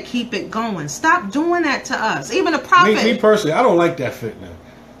y'all like to keep it going. Stop doing that to us. Even the Prophet. Me personally, I don't like that fitna.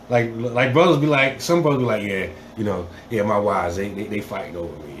 Like brothers be like, some brothers be like, yeah, yeah, my wives, they fighting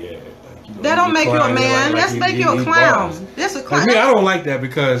over me. Yeah, like, that don't make you a man. Let's make you a clown. That's a clown. Like me, I don't like that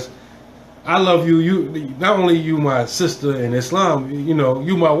because I love you. You not only you my sister in Islam.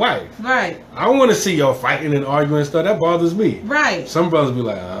 You my wife. Right. I don't want to see y'all fighting and arguing and stuff. That bothers me. Right. Some brothers be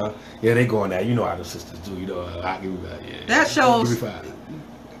like, yeah, they going that. You know how the sisters do. I give me that. Yeah. That shows. Give me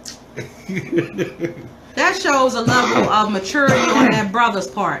 5. That shows a level of maturity on that brother's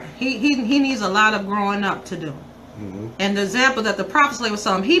part. He needs a lot of growing up to do. Mm-hmm. And the example that the Prophet was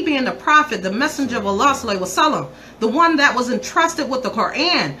telling him, he being the prophet, the messenger of Allah was telling him, the one that was entrusted with the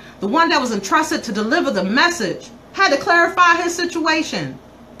Quran, the one that was entrusted to deliver the message, had to clarify his situation.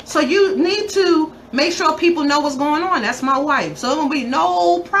 So you need to make sure people know what's going on. That's my wife. So there won't be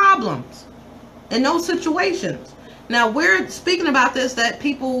no problems in those situations. Now we're speaking about this, that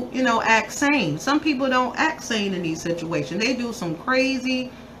people, act sane. Some people don't act sane in these situations. They do some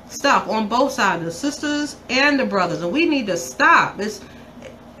crazy stuff on both sides, the sisters and the brothers, and we need to stop. It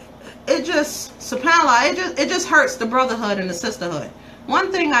just, subhanAllah, it just hurts the brotherhood and the sisterhood.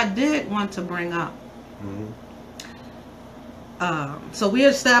 One thing I did want to bring up. So we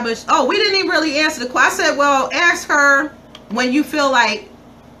established. Oh, we didn't even really answer the question. I said, well, ask her when you feel like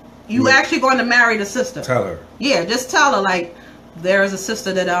you actually going to marry the sister. Tell her. Yeah, just tell her, like, there is a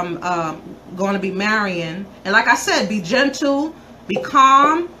sister that I'm going to be marrying, and like I said, be gentle, be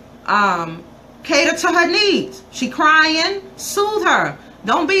calm. Cater to her needs. She crying, soothe her.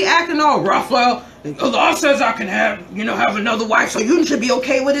 Don't be acting all rough. Well, Allah says I can have another wife, so you should be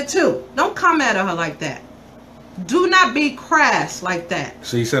okay with it too. Don't come at her like that. Do not be crass like that.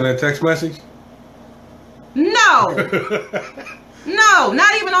 So you sent her a text message? No. No,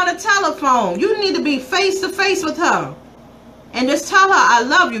 not even on the telephone. You need to be face to face with her. And just tell her, I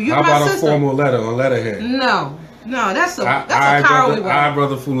love you. You're my sister. How about a formal letter on letterhead? No, that's a cowardly one. I,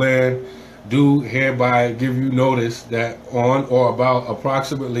 Brother Fulan, do hereby give you notice that on or about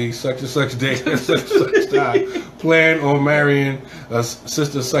approximately such and such day and such time, plan on marrying a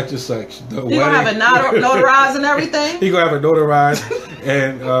sister such and such. You gonna have it notarized and everything? He gonna have it notarized,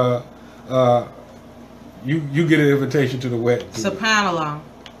 and you get an invitation to the wedding. Subhanallah.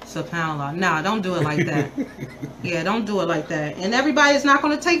 No, don't do it like that. Yeah, don't do it like that. And everybody's not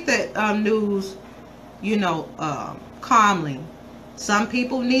going to take that news, calmly. Some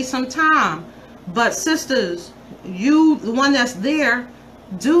people need some time. But sisters, you, the one that's there,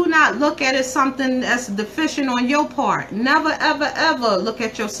 do not look at it something that's deficient on your part. Never, ever, ever look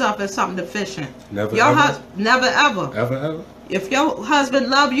at yourself as something deficient. Never, ever? Never, ever. Ever, ever? If your husband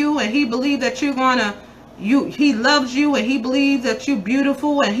love you and he believe that you're going to, he loves you and he believes that you're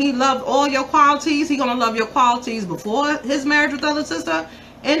beautiful and he loves all your qualities, he's going to love your qualities before his marriage with the other sister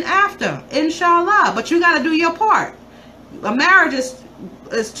and after, inshallah. But you got to do your part. A marriage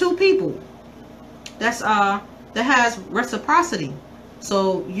is two people that has reciprocity.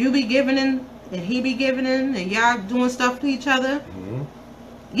 So you be giving in and he be giving in and y'all doing stuff to each other. Mm-hmm.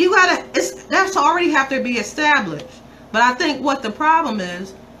 You gotta, that's already have to be established. But I think what the problem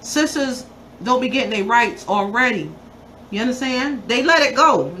is, sisters don't be getting their rights already. You understand? They let it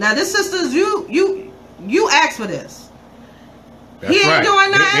go. Now this sisters, you asked for this. That's he ain't right.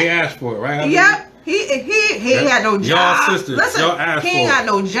 doing nothing. They asked for it, right? Yep. He ain't had no job. Y'all sisters, listen, y'all asked he ain't for got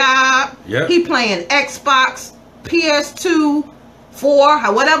no job. Yep. He playing Xbox, PS2,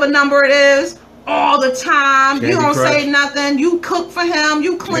 4, whatever number it is, all the time. You don't say nothing. You cook for him.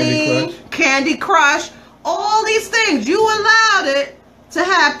 You clean. Candy Crush. All these things. You allowed it to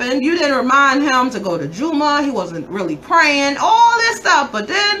happen. You didn't remind him to go to Jumu'ah. He wasn't really praying. All this stuff. But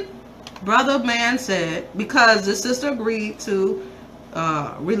then, brother man said, because the sister agreed to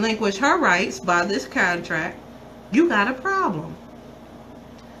relinquish her rights by this contract, you got a problem.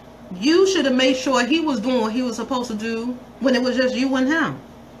 You should have made sure he was doing what he was supposed to do when it was just you and him.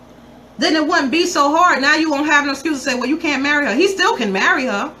 Then it wouldn't be so hard. Now you won't have an excuse to say, well, you can't marry her. He still can marry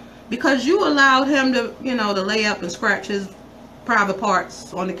her because you allowed him to, to lay up and scratch his private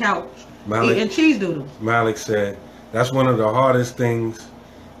parts on the couch eating cheese doodles. Malik said, that's one of the hardest things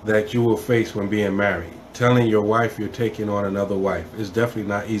that you will face when being married. Telling your wife you're taking on another wife is definitely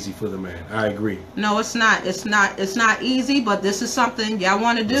not easy for the man. I agree. No, it's not. It's not easy, but this is something y'all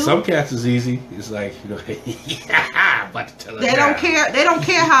want to do. Some cats is easy. It's like, I'm about to tell her they don't care. They don't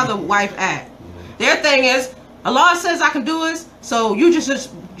care how the wife act. Their thing is, Allah says I can do this, so you just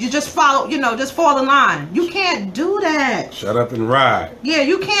follow, just fall in line. You can't do that. Shut up and ride. Yeah,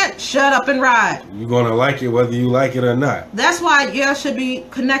 you can't shut up and ride. You're gonna like it whether you like it or not. That's why y'all should be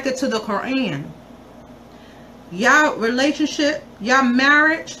connected to the Quran. Y'all relationship, y'all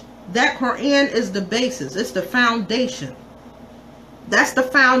marriage, that Quran is the basis. It's the foundation. That's the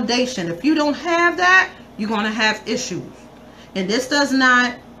foundation. If you don't have that, you're going to have issues. And this does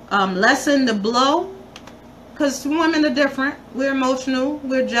not lessen the blow, because women are different. We're emotional.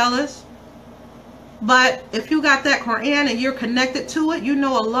 We're jealous. But if you got that Quran and you're connected to it, you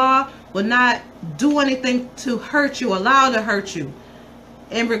know Allah will not do anything to hurt you, allow to hurt you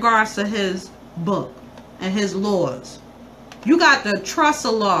in regards to his book and his laws. You got to trust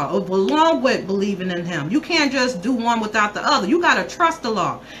Allah along with believing in him. You can't just do one without the other. You got to trust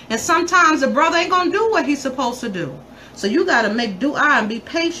Allah. And sometimes the brother ain't going to do what he's supposed to do. So you got to make dua and be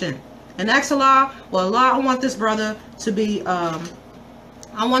patient. And ask Allah, well, Allah, I want this brother to be,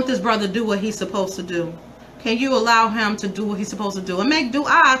 I want this brother to do what he's supposed to do. Can you allow him to do what he's supposed to do? And make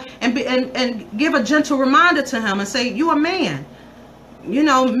dua and give a gentle reminder to him and say, you're a man. You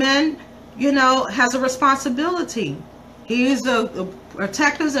know, men, you know, has a responsibility. He's the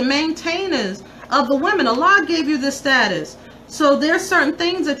protectors and maintainers of the women. Allah gave you this status. So there's certain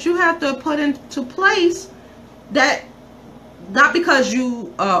things that you have to put into place, that not because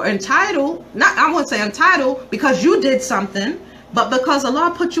you are entitled, not, I won't say entitled because you did something, but because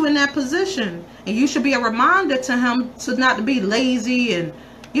Allah put you in that position. And you should be a reminder to him to not to be lazy and,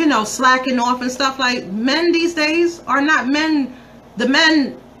 you know, slacking off and stuff. Like, men these days are not men. The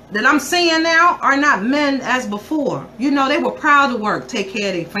men that I'm seeing now are not men as before. You know, they were proud to work, take care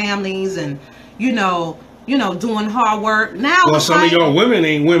of their families, and, you know, doing hard work. Now, well, some of y'all women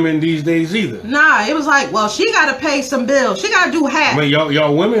ain't women these days either. Nah, it was like, well, she got to pay some bills. She got to do half. I mean,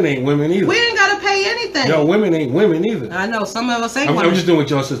 y'all women ain't women either. We ain't got to pay anything. Y'all women ain't women either. I know, some of us ain't I'm just doing what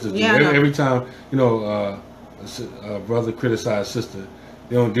y'all sisters do. Yeah, every time, you know, a brother criticize sister,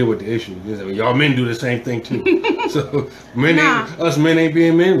 they don't deal with the issue. Y'all men do the same thing too. So us men ain't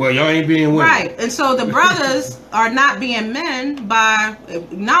being men. Well, y'all ain't being women. Right. And so the brothers are not being men by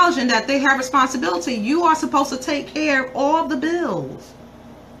acknowledging that they have responsibility. You are supposed to take care of all the bills.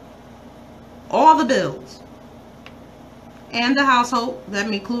 All the bills. And the household,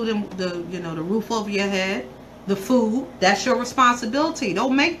 that including the, you know, the roof over your head, the food. That's your responsibility.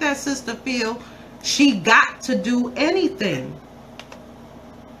 Don't make that sister feel she got to do anything.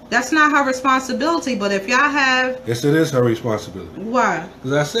 That's not her responsibility. But if y'all have... Yes, it is her responsibility. Why?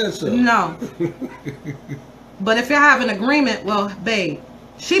 Because I said so. No. But if y'all have an agreement, well, babe,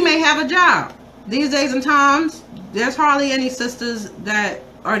 she may have a job. These days and times, there's hardly any sisters that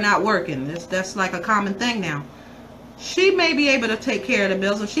are not working. That's like a common thing now. She may be able to take care of the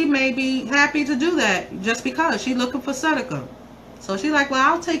bills, and she may be happy to do that just because she's looking for sadaqah. So she's like,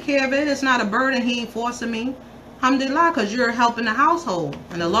 well, I'll take care of it. It's not a burden. He ain't forcing me. Alhamdulillah, because you're helping the household,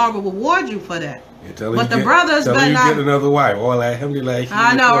 and Allah will reward you for that. But the brothers better not get another wife. All that, alhamdulillah.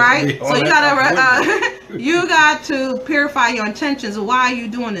 I know, right? So you gotta, you got to purify your intentions. Why are you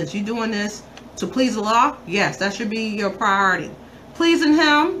doing this? You doing this to please Allah? Yes, that should be your priority. Pleasing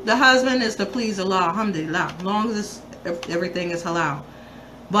Him, the husband, is to please Allah. Alhamdulillah, as long as everything is halal.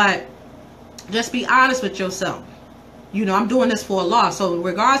 But just be honest with yourself. You know, I'm doing this for Allah. So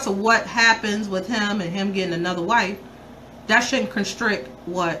regardless of what happens with him and him getting another wife, that shouldn't constrict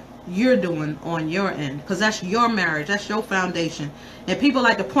what you're doing on your end. Because that's your marriage. That's your foundation. And people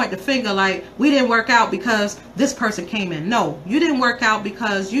like to point the finger like, we didn't work out because this person came in. No, you didn't work out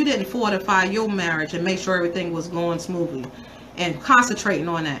because you didn't fortify your marriage and make sure everything was going smoothly. And concentrating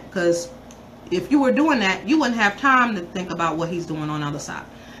on that. Because if you were doing that, you wouldn't have time to think about what he's doing on the other side.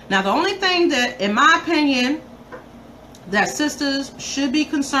 Now, the only thing that, in my opinion, that sisters should be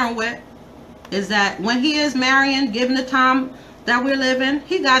concerned with is that when he is marrying, given the time that we're living,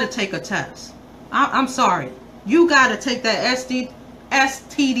 he got to take a test. I'm sorry. You got to take that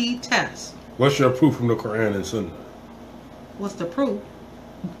STD test. What's your proof from the Quran and Sunnah? What's the proof?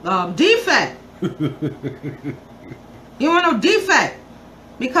 Defect. You want no defect.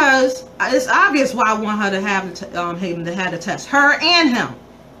 Because it's obvious why I want her to have him to have the test. Her and him.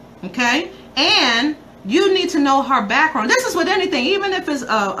 Okay? And you need to know her background. This is with anything, even if it's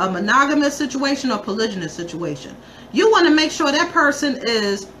a monogamous situation or polygynous situation. You want to make sure that person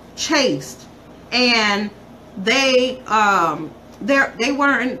is chaste and they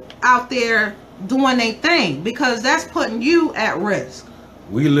weren't out there doing their thing, because that's putting you at risk.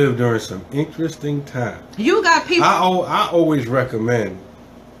 We live during some interesting times. You got people. I always recommend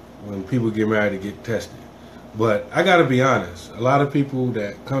when people get married to get tested. But I got to be honest, a lot of people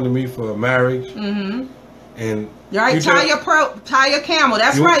that come to me for a marriage, and tie your camel.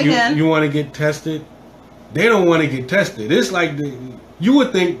 That's right, man. You want to get tested? They don't want to get tested. It's like you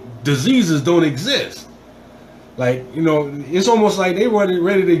would think diseases don't exist. Like, you know, it's almost like they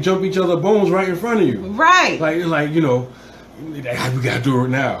ready to jump each other's bones right in front of you. Right. Like you know, we got to do it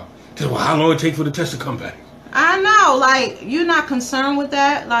now. Well, how long it take for the test to come back? I know. Like, you're not concerned with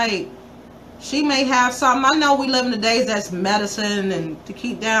that. Like, She may have something. I know we live in the days that's medicine and to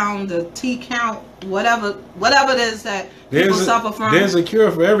keep down the T count, whatever it is that people suffer from. There's a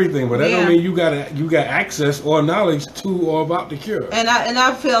cure for everything, but that don't mean you got access or knowledge to or about the cure. And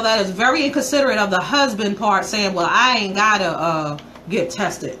I feel that is very inconsiderate of the husband part, saying, "Well, I ain't gotta get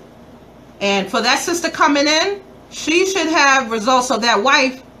tested." And for that sister coming in, she should have results of that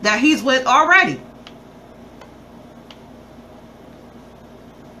wife that he's with already.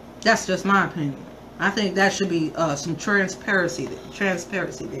 That's just my opinion. I think that should be some transparency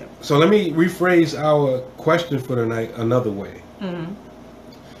there. So let me rephrase our question for tonight another way. Mm-hmm.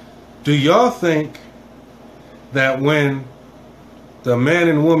 Do y'all think that when the man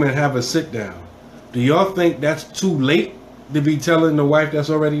and woman have a sit down, do y'all think that's too late to be telling the wife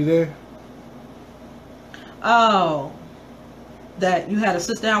that's already there? Oh, that you had to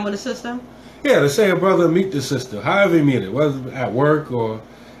sit down with a sister? Yeah, to say a brother meet the sister, however he meet it, whether at work or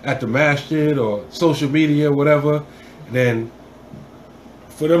at the masjid or social media, whatever. And then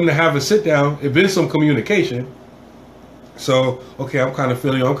for them to have a sit down, it been some communication. So, okay, I'm kind of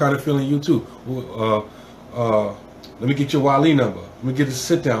feeling you. I'm kind of feeling you too. Let me get your Wali number. Let me get this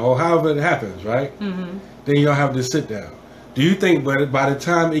sit down, or however it happens, right? Mm-hmm. Then y'all have this sit down. Do you think by the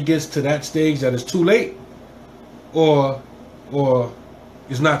time it gets to that stage that it's too late, or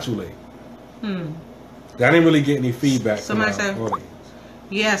it's not too late? I didn't really get any feedback. Somebody said,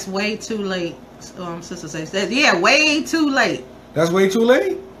 yes, way too late. Sister says that. Yeah, way too late. That's way too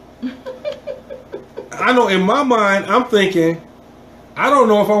late? I know in my mind, I'm thinking, I don't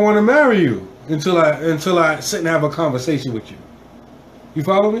know if I want to marry you until I sit and have a conversation with you. You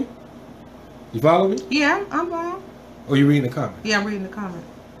follow me? You follow me? Yeah, I'm wrong. Or you reading the comment? Yeah, I'm reading the comment.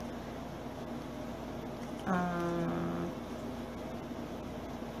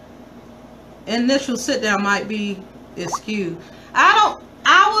 Initial sit down might be excused. I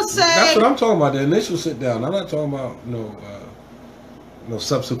would say that's what I'm talking about. The initial sit down. I'm not talking about no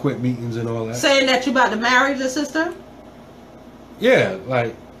subsequent meetings and all that. Saying that you about to marry the sister? Yeah,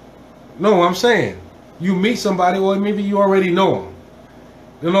 like no, I'm saying you meet somebody, or maybe you already know them.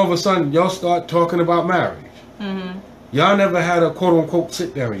 Then all of a sudden y'all start talking about marriage. Mm-hmm. Y'all never had a quote unquote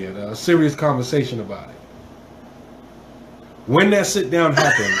sit down yet, a serious conversation about it. When that sit down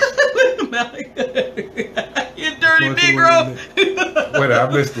happens. You dirty Negro. Wait, I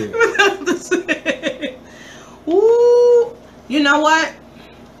missed it. Ooh, you know what?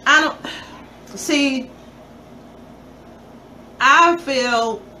 I don't see. I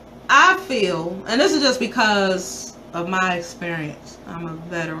feel, and this is just because of my experience. I'm a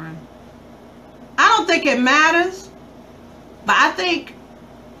veteran. I don't think it matters, but I think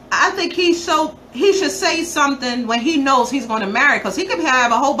he should say something when he knows he's going to marry, because he could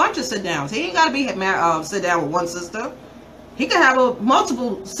have a whole bunch of sit downs. He ain't got to be sit down with one sister. He could have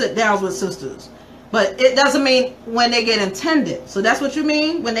multiple sit downs with sisters, but it doesn't mean when they get intended. So that's what you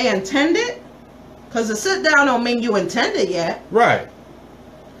mean when they intended, because the sit down don't mean you intended yet. Right.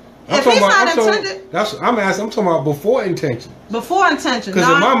 If he's not intended, I'm talking about before intention. Before intention. Because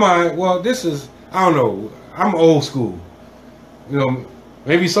in my mind, well, this is, I don't know. I'm old school. You know.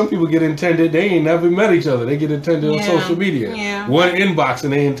 Maybe some people get intended. They ain't never met each other. They get intended on social media. Yeah. One inbox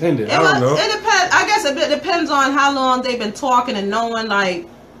and they intended. I don't know. It depends. I guess it depends on how long they've been talking and knowing. Like,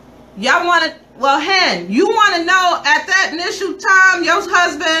 y'all want to. Well, Hen, you want to know at that initial time your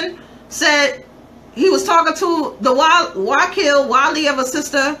husband said he was talking to the Wali of a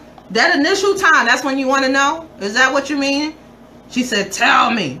sister. That initial time, that's when you want to know. Is that what you mean? She said,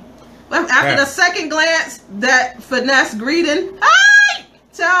 "Tell me." After the second glance, that finesse greeting.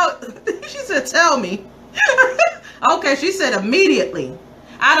 She said, "Tell me." Okay, she said immediately.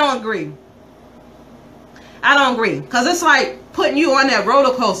 I don't agree. Because it's like putting you on that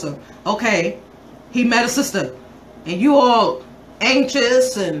roller coaster. Okay, he met a sister, and you all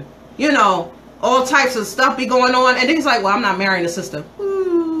anxious, and you know all types of stuff be going on, and then he's like, "Well, I'm not marrying a sister."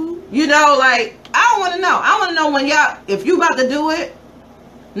 Ooh. You know, like I don't want to know. I want to know when if you about to do it,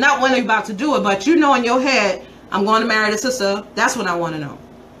 not when you're about to do it, but you know in your head, I'm going to marry the sister. That's what I want to know.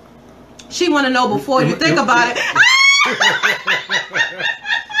 She want to know before you think about it.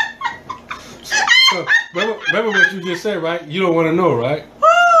 So, remember what you just said, right? You don't want to know, right?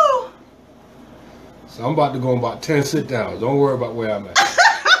 Woo! So I'm about to go on about 10 sit downs. Don't worry about where I'm at.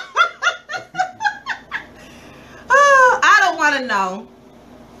 I don't want to know.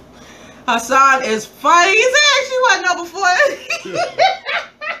 Hassan is funny. He said she want to know before.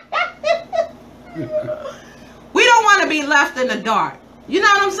 We don't want to be left in the dark. You know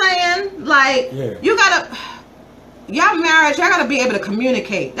what I'm saying? Like, y'all marriage, y'all gotta be able to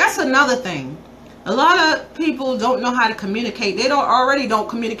communicate. That's another thing. A lot of people don't know how to communicate. They don't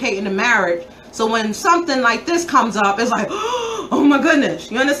communicate in the marriage. So when something like this comes up, it's like, oh my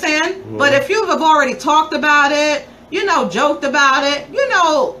goodness, you understand? Mm-hmm. But if you have already talked about it, joked about it,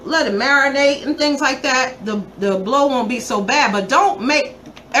 let it marinate and things like that, the blow won't be so bad. But don't make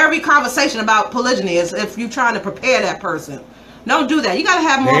every conversation about polygyny as if you're trying to prepare that person. Don't do that. You got to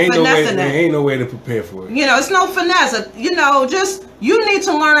have more finesse in that. There ain't no way to prepare for it. It's no finesse. Just, you need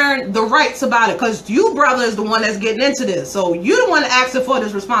to learn the rights about it, because you, brother, is the one that's getting into this. So you the one asking for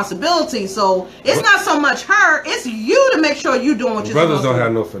this responsibility. So it's not so much her, it's you to make sure you're doing what you're supposed to do. Brothers don't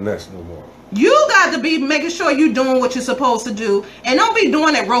have no finesse no more. You got to be making sure you're doing what you're supposed to do, and don't be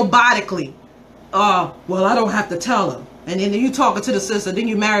doing it robotically. Well, I don't have to tell her. And then you talking to the sister, then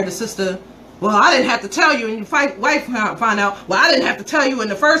you marry the sister. Well, I didn't have to tell you, and your wife find out, well, I didn't have to tell you in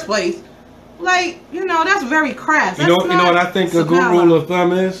the first place. Like, that's very crass. You know what I think a good rule of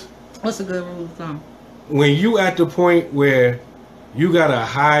thumb is? What's a good rule of thumb? When you at the point where you gotta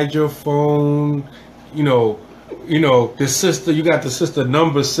hide your phone, the sister, you got the sister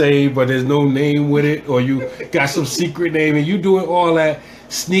number saved, but there's no name with it, or you got some secret name, and you doing all that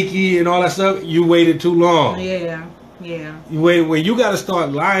sneaky and all that stuff, you waited too long. Yeah. When you got to start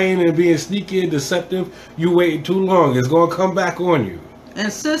lying and being sneaky and deceptive, you waiting too long. It's going to come back on you.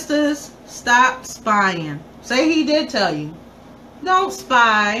 And sisters, stop spying. Say he did tell you. Don't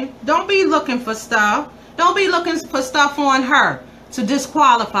spy. Don't be looking for stuff. Don't be looking for stuff on her to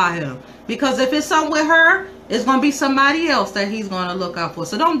disqualify him. Because if it's something with her, it's going to be somebody else that he's going to look out for.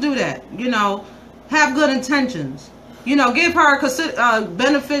 So don't do that. Have good intentions. Give her a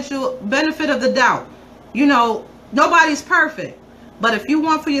benefit of the doubt. Nobody's perfect, but if you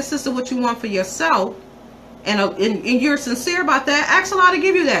want for your sister what you want for yourself, and you're sincere about that, ask Allah to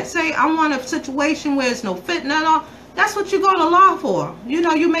give you that. Say, I want a situation where it's no fitna and all. That's what you go to law for.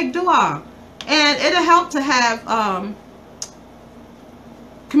 You make dua, and it'll help to have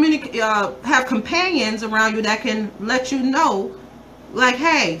have companions around you that can let you know, like,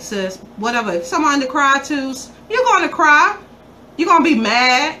 hey, sis, whatever. If someone to cry to, you're going to cry. You're going to be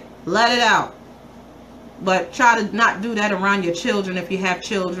mad. Let it out. But try to not do that around your children if you have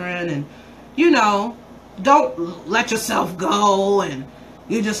children. And, don't let yourself go. And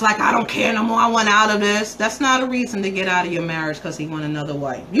you're just like, I don't care no more. I want out of this. That's not a reason to get out of your marriage because he want another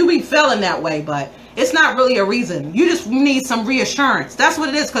wife. You be feeling that way, but it's not really a reason. You just need some reassurance. That's what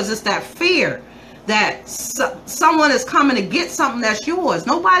it is, because it's that fear that someone is coming to get something that's yours.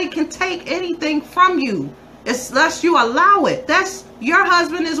 Nobody can take anything from you unless you allow it. That's your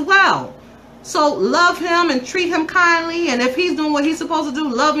husband as well. So love him and treat him kindly. And if he's doing what he's supposed to do,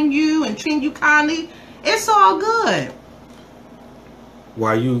 loving you and treating you kindly, it's all good.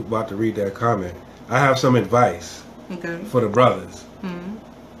 While you about to read that comment, I have some advice for the brothers. Mm-hmm.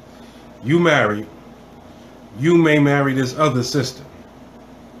 You married. You may marry this other sister.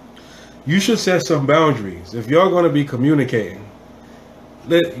 You should set some boundaries. If you're going to be communicating,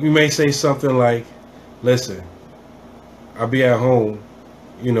 you may say something like, listen, I'll be at home,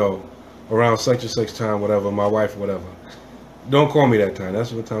 around such and such time, whatever, my wife, whatever. Don't call me that time.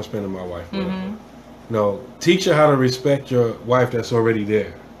 That's what time I'm spending with my wife. Mm-hmm. No, teach her how to respect your wife that's already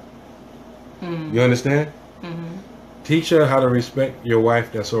there. Mm-hmm. You understand? Mm-hmm. Teach her how to respect your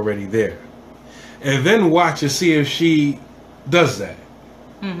wife that's already there. And then watch and see if she does that.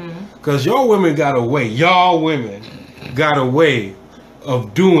 Because y'all women got a way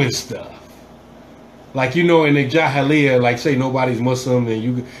of doing stuff. Like, in the Jahiliyyah, like, say nobody's Muslim and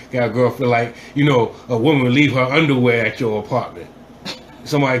you got a girlfriend, like, a woman would leave her underwear at your apartment.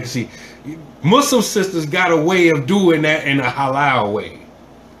 Somebody can see. Muslim sisters got a way of doing that in a halal way.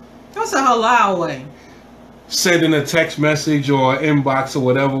 What's a halal way? Sending a text message or inbox or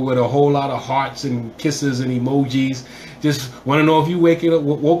whatever with a whole lot of hearts and kisses and emojis. Just want to know if you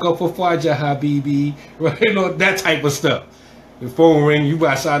woke up for Fajr, Habibi. Right? That type of stuff. The phone ring, you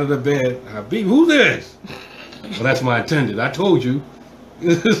by side of the bed. Habibi, who this? Well, that's my attendant. I told you.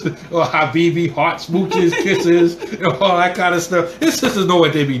 Or Habibi, heart smooches, kisses, all that kind of stuff. His sisters know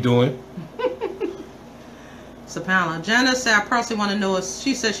what they be doing. SubhanAllah. Jenna said, I personally want to know.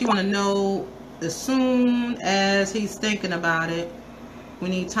 She said she want to know as soon as he's thinking about it. We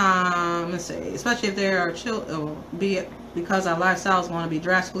need time, let's say, especially if there are children, because our lifestyle is going to be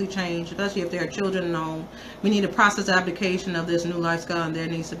drastically changed, especially if there are children in the home. We need to process the application of this new lifestyle, and there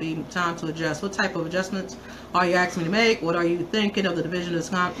needs to be time to adjust. What type of adjustments are you asking me to make? What are you thinking of the division that's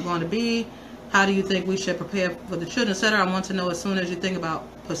going to be? How do you think we should prepare for the children, etc.? I want to know as soon as you think about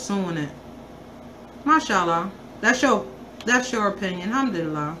pursuing it. MashaAllah. That's your opinion.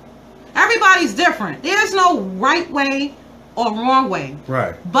 Alhamdulillah. Everybody's different. There's no right way or wrong way.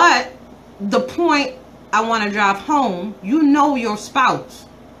 Right. But the point I want to drive home. You know your spouse.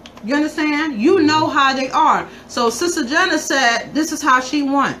 You understand? You know how they are. So Sister Jenna said this is how she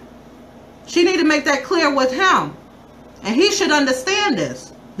want. She need to make that clear with him. And he should understand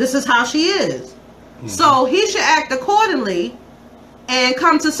this. This is how she is. So he should act accordingly and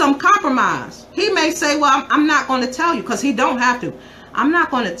come to some compromise. He may say, well, I'm not going to tell you, because he don't have to. I'm not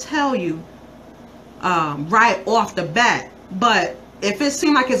going to tell you right off the bat. But if it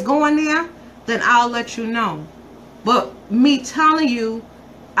seems like it's going there, then I'll let you know. But me telling you,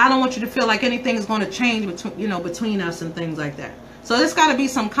 I don't want you to feel like anything is going to change between us and things like that. So there's got to be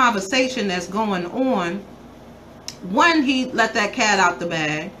some conversation that's going on when he let that cat out the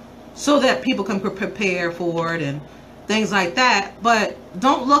bag, so that people can prepare for it and things like that. But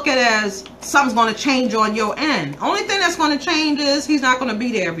don't look at it as something's going to change on your end. Only thing that's going to change is he's not going to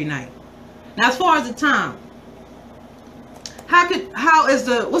be there every night. Now, as far as the time,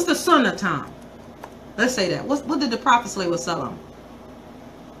 what's the sunnah time? Let's say that. What did the Prophet say was salam?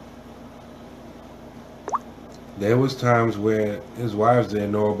 There was times where his wives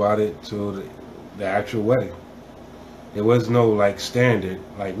didn't know about it till the actual wedding. There was no like standard.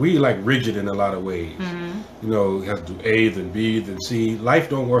 Like we like rigid in a lot of ways. You know, you have to do A, then B, then C. Life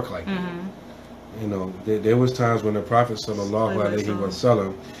don't work like that. You know, there was times when the Prophet sallallahu alaihi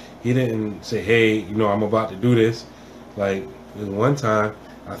wasallam, he didn't say, hey, you know, I'm about to do this. Like there's one time,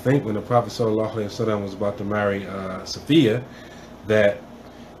 I think when the Prophet sallallahu alaihi wasallam was about to marry Sophia, that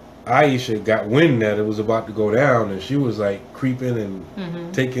Aisha got wind that it was about to go down, and she was like creeping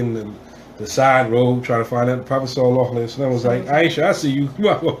and taking the side road, trying to find out. The Prophet sallallahu alaihi wasallam was like, Aisha, I see you. You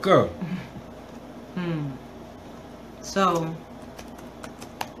might well come. So,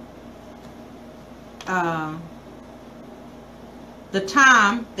 the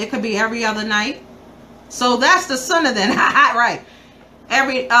time, it could be every other night. So that's the sunnah then. Right.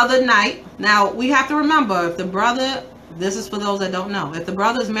 Every other night. Now, we have to remember, if the brother, this is for those that don't know, if the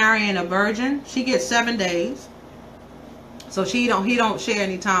brother's marrying a virgin, she gets 7 days. So he don't share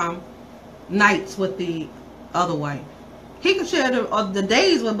any time, nights with the other wife. He could share the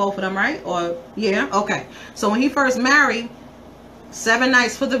days with both of them, right? Or, yeah, okay. So when he first married, 7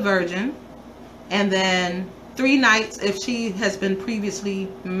 nights for the virgin, and then 3 nights if she has been previously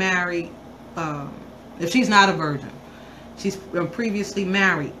married, if she's not a virgin. She's previously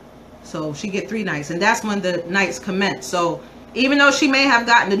married. So she get 3 nights, and that's when the nights commence. So even though she may have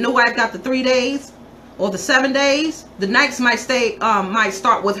gotten, the new wife got the 3 days or the 7 days, the nights might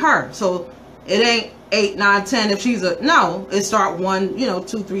start with her. So it ain't 8, 9, 10 if she's no, it start 1, 2,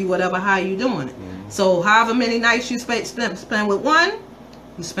 3, whatever, how you doing it. So however many nights you spend with one,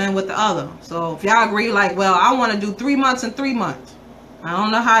 you spend with the other. So if y'all agree, like, well, I want to do 3 months and 3 months. I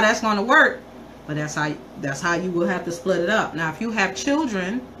don't know how that's going to work, but that's how you will have to split it up. Now, if you have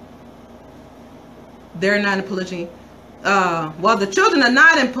children, they're not in polygyny. Well, the children are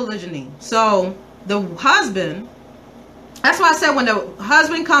not in polygyny. So the husband, that's why I said when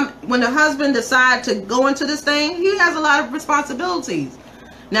the husband decide to go into this thing, he has a lot of responsibilities.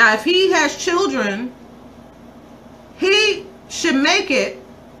 Now, if he has children, he should make it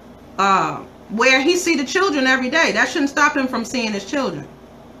where he see the children every day. That shouldn't stop him from seeing his children,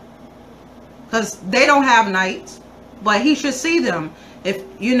 because they don't have nights, but he should see them. If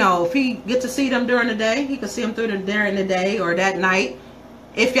he get to see them during the day, he can see them during the day or that night.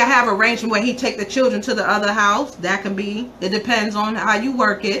 If you have arrangement where he take the children to the other house, that can be. It depends on how you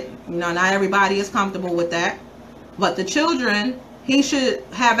work it. Not everybody is comfortable with that. But the children, he should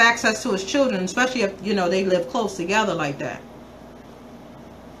have access to his children, especially if they live close together like that.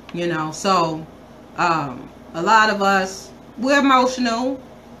 So a lot of us, we're emotional,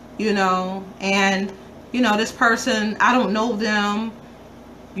 and this person, I don't know them,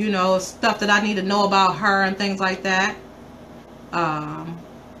 stuff that I need to know about her and things like that.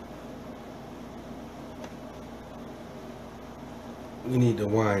 We need to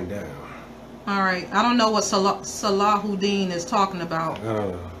wind down. All right. I don't know what Salahuddin is talking about. I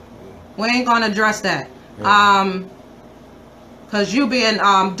don't know. We ain't gonna address that. Because you being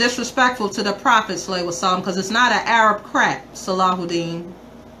disrespectful to the Prophet ﷺ, because it's not an Arab crap, Salahuddin.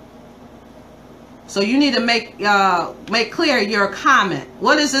 So you need to make clear your comment.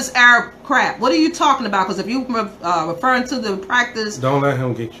 What is this Arab crap? What are you talking about? Because if you referring to the practice, don't let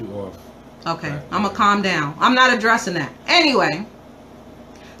him get you off. Okay, I'm gonna calm down. I'm not addressing that anyway.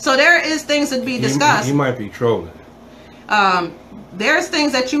 So there is things to be discussed. He might be trolling. There's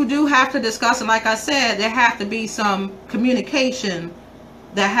things that you do have to discuss, and like I said, there have to be some communication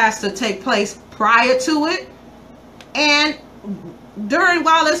that has to take place prior to it and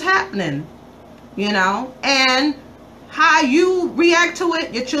while it's happening. And how you react to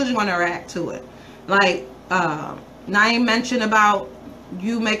it, your children gonna react to it. Like Naeem mentioned about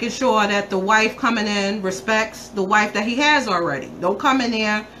you making sure that the wife coming in respects the wife that he has already. Don't come in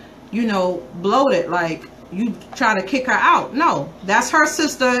there, you know, bloated like you try to kick her out. No, that's her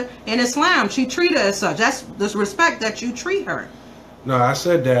sister in Islam. She treat her as such. That's the respect that you treat her. No, I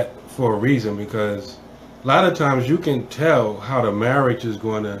said that for a reason, because a lot of times you can tell how the marriage is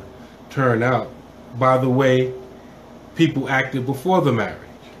going to turn out by the way people acted before the marriage.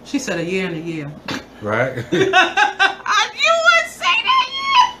 She said a year and a year. Right? You would say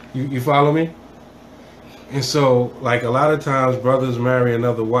that, yeah. You follow me? And so, like, a lot of times brothers marry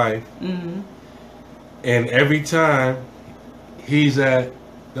another wife, Mm-hmm. and every time he's at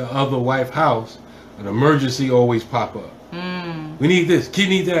the other wife's house, an emergency always pop up. Mm. We need this, kid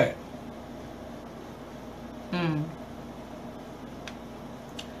need that. Mm.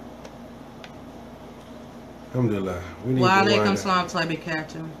 Alhamdulillah. We need Wa to alaikum wind salam up.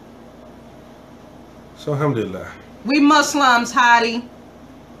 tabarakatuh. So, alhamdulillah. We Muslims, Hadi.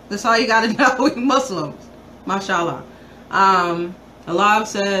 That's all you gotta know. We Muslims. MashaAllah. Allah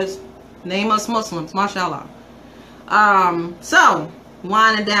says, name us Muslims. MashaAllah. So,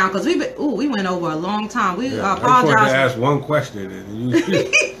 winding down, because we went over a long time. We Yeah, I just apologize. wanted to ask one question, and you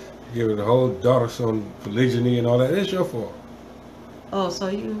give the whole daughter on polygyny and all that. It's your fault. Oh, so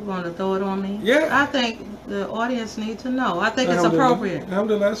you want to throw it on me? Yeah. I think the audience need to know. I think it's Alhamdulillah. appropriate.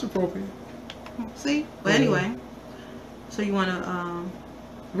 Alhamdulillah, it's appropriate. See? But anyway, so you want to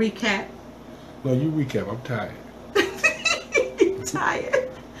recap? No, you recap. I'm tired. Tired.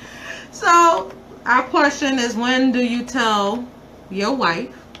 So, our question is, when do you tell your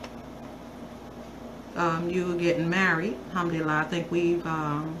wife you are getting married? Alhamdulillah, I think we've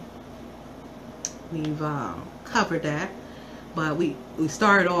covered that. But we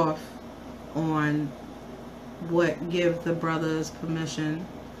started off on what give the brothers permission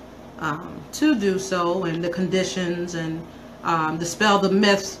to do so, and the conditions, and dispel the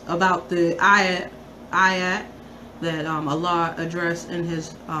myths about the ayat that Allah addressed in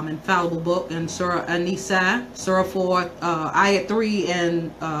His infallible book in Surah An-Nisa, Surah 4, ayat 3,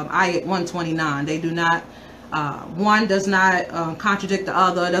 and ayat 129. They do not, one does not contradict the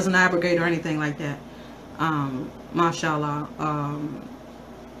other, doesn't abrogate or anything like that. MashaAllah.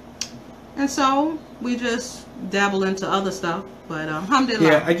 And so we just dabble into other stuff, but alhamdulillah.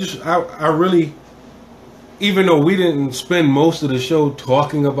 Yeah, I really, even though we didn't spend most of the show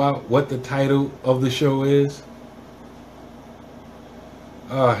talking about what the title of the show is.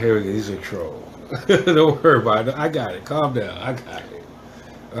 Oh, here we go. He's a troll. Don't worry about it. I got it. Calm down. I got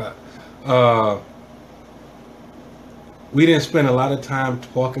it. We didn't spend a lot of time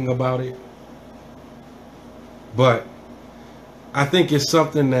talking about it. But I think it's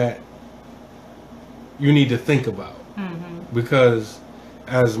something that you need to think about. Mm-hmm. Because,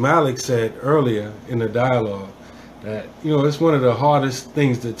 as Malik said earlier in the dialogue, that, you know, it's one of the hardest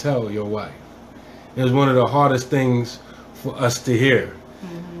things to tell your wife. It's one of the hardest things for us to hear.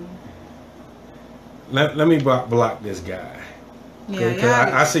 Mm-hmm. Let me block this guy.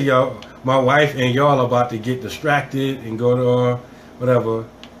 Yeah. I see y'all, my wife and y'all about to get distracted and go to whatever.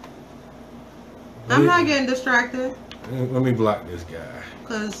 I'm not getting distracted. Let me block this guy.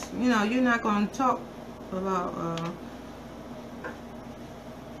 Because, you know, you're not going to talk about,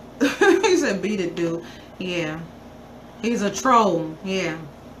 he said beat it, dude. Yeah. He's a troll. Yeah.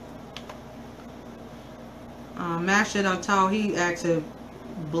 Mashid Atal, he acted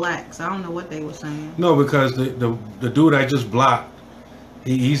black, so I don't know what they were saying. No, because the dude I just blocked,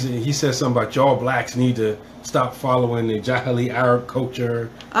 he said something about y'all blacks need to stop following the Jahili Arab culture.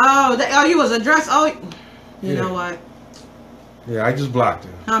 Oh, he was addressed. Oh, you know what? Yeah, I just blocked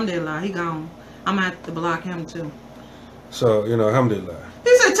him. Alhamdulillah, he gone. I'm gonna have to block him too. So, you know, alhamdulillah.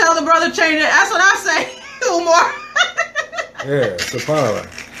 He said, tell the brother change it. That's what I say. Umar. Yeah, subhanallah.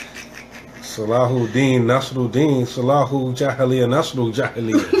 Salahu Deen, Nasru Deen, Salahu Jahiliya, Nasru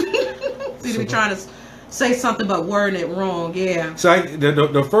Jahiliya. See, we trying to say something but wording it wrong. Yeah. So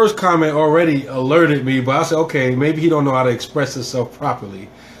the first comment already alerted me, but I said, okay, maybe he don't know how to express himself properly.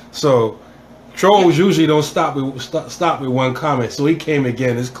 So trolls usually don't stop with one comment. So he came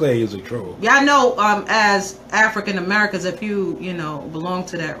again. It's clear he's a troll. Yeah, I know. As African Americans, if you belong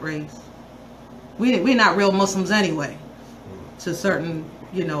to that race, we're not real Muslims anyway. To certain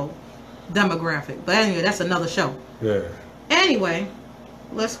demographic. But anyway, that's another show. Yeah. Anyway,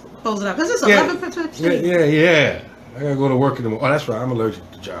 let's close it up because it's 11:15. Yeah. I gotta go to work in the morning. Oh, that's right. I'm allergic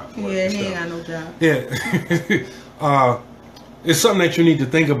to jobs. Yeah, he ain't got no job. Yeah. It's something that you need to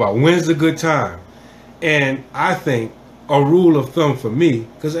think about. When's a good time? And I think a rule of thumb for me,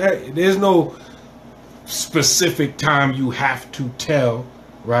 because there's no specific time you have to tell,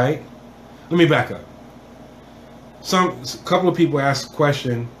 right? Let me back up. A couple of people ask the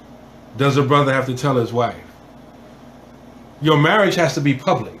question, does a brother have to tell his wife? Your marriage has to be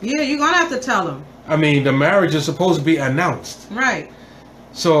public. Yeah, you're going to have to tell him. I mean, the marriage is supposed to be announced. Right.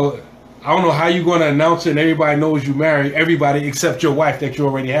 So, I don't know how you're going to announce it and everybody knows you married, everybody except your wife that you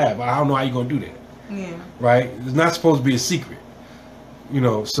already have. I don't know how you're going to do that. Yeah. Right? It's not supposed to be a secret. You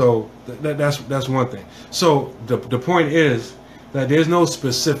know, so that's one thing. So, the point is that there's no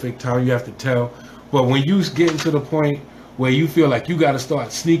specific time you have to tell. But when you get into the point where you feel like you got to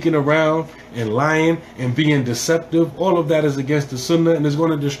start sneaking around and lying and being deceptive, all of that is against the sunnah and is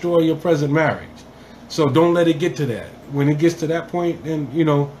going to destroy your present marriage. So don't let it get to that. When it gets to that point, then, you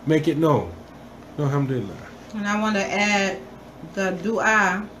know, make it known. Alhamdulillah. And I want to add the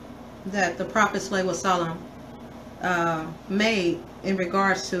dua that the Prophet ﷺ made in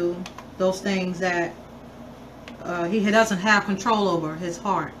regards to those things that he doesn't have control over, his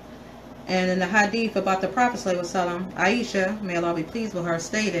heart. And in the hadith about the Prophet ﷺ, Aisha, may Allah be pleased with her,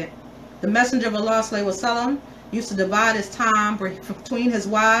 stated, the Messenger of Allah ﷺ used to divide his time between his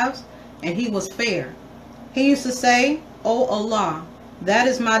wives, and he was fair. He used to say, "O Allah, that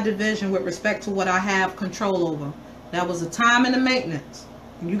is my division with respect to what I have control over." That was the time and the maintenance.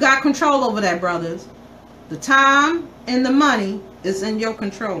 You got control over that, brothers. The time and the money is in your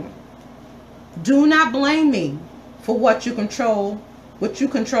control. Do not blame me for what you control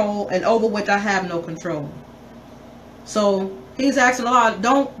and over which I have no control. So he's asking Allah,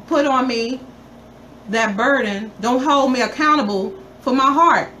 don't put on me that burden. Don't hold me accountable for my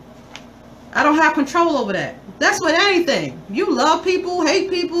heart. I don't have control over that. That's with anything. You love people, hate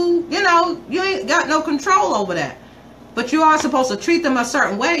people, you know, you ain't got no control over that. But you are supposed to treat them a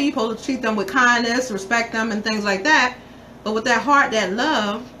certain way. You're supposed to treat them with kindness, respect them, and things like that. But with that heart, that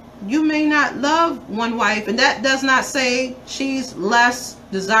love, you may not love one wife, and that does not say she's less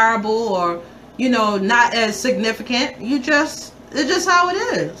desirable or, you know, not as significant. It's just how it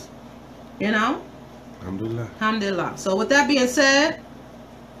is, you know. Alhamdulillah. Alhamdulillah. So with that being said,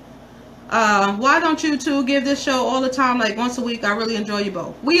 why don't you two give this show all the time, like once a week? I really enjoy you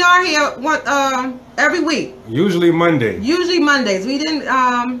both. We are here every week. Usually Mondays. We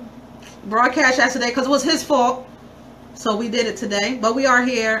didn't broadcast yesterday because it was his fault. So we did it today, but we are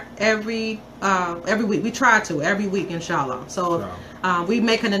here every week. We try to every week, inshallah. So we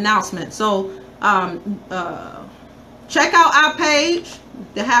make an announcement. So check out our page,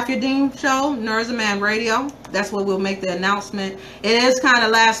 the Half Your Deen Show, Nerds and Man Radio. That's where we'll make the announcement. It is kind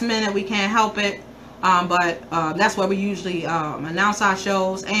of last minute. We can't help it, but that's where we usually announce our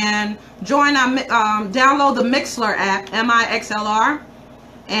shows. And join our download the Mixlr app, MIXLR,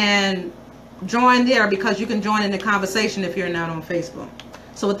 and join there because you can join in the conversation if you're not on Facebook.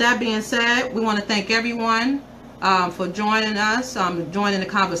 So with that being said, we want to thank everyone for joining us, joining the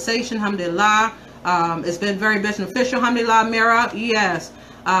conversation. Alhamdulillah. It's been very beneficial. Alhamdulillah, Mira. Yes.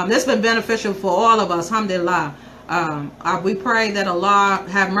 It's been beneficial for all of us. Alhamdulillah. We pray that Allah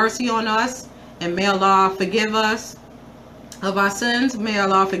have mercy on us, and may Allah forgive us of our sins. May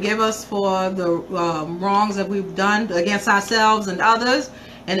Allah forgive us for the wrongs that we've done against ourselves and others,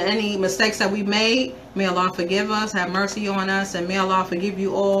 and any mistakes that we made. May Allah forgive us, have mercy on us, and may Allah forgive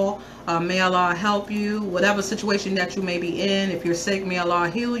you all. May Allah help you, whatever situation that you may be in. If you're sick, may Allah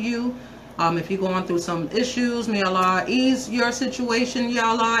heal you. If you're going through some issues, may Allah ease your situation, Ya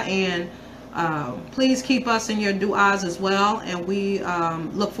Allah, and please keep us in your du'as as well, and we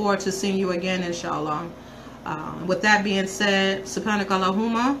look forward to seeing you again, inshallah. With that being said, subhanaka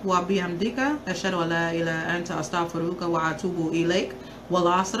Allahumma wa bihamdika ashhadu an la ilaha anta astaghfiruka wa atubu ilaik. Wal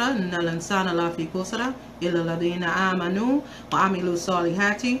asra innal insana lafi khusra illa alladhina amanu wa amilu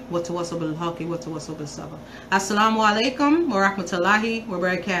salihati wa tawassaw bil haqqi wa tawassaw bis sabr. Assalamu alaikum wa rahmatullahi wa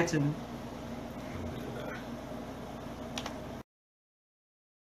barakatuh.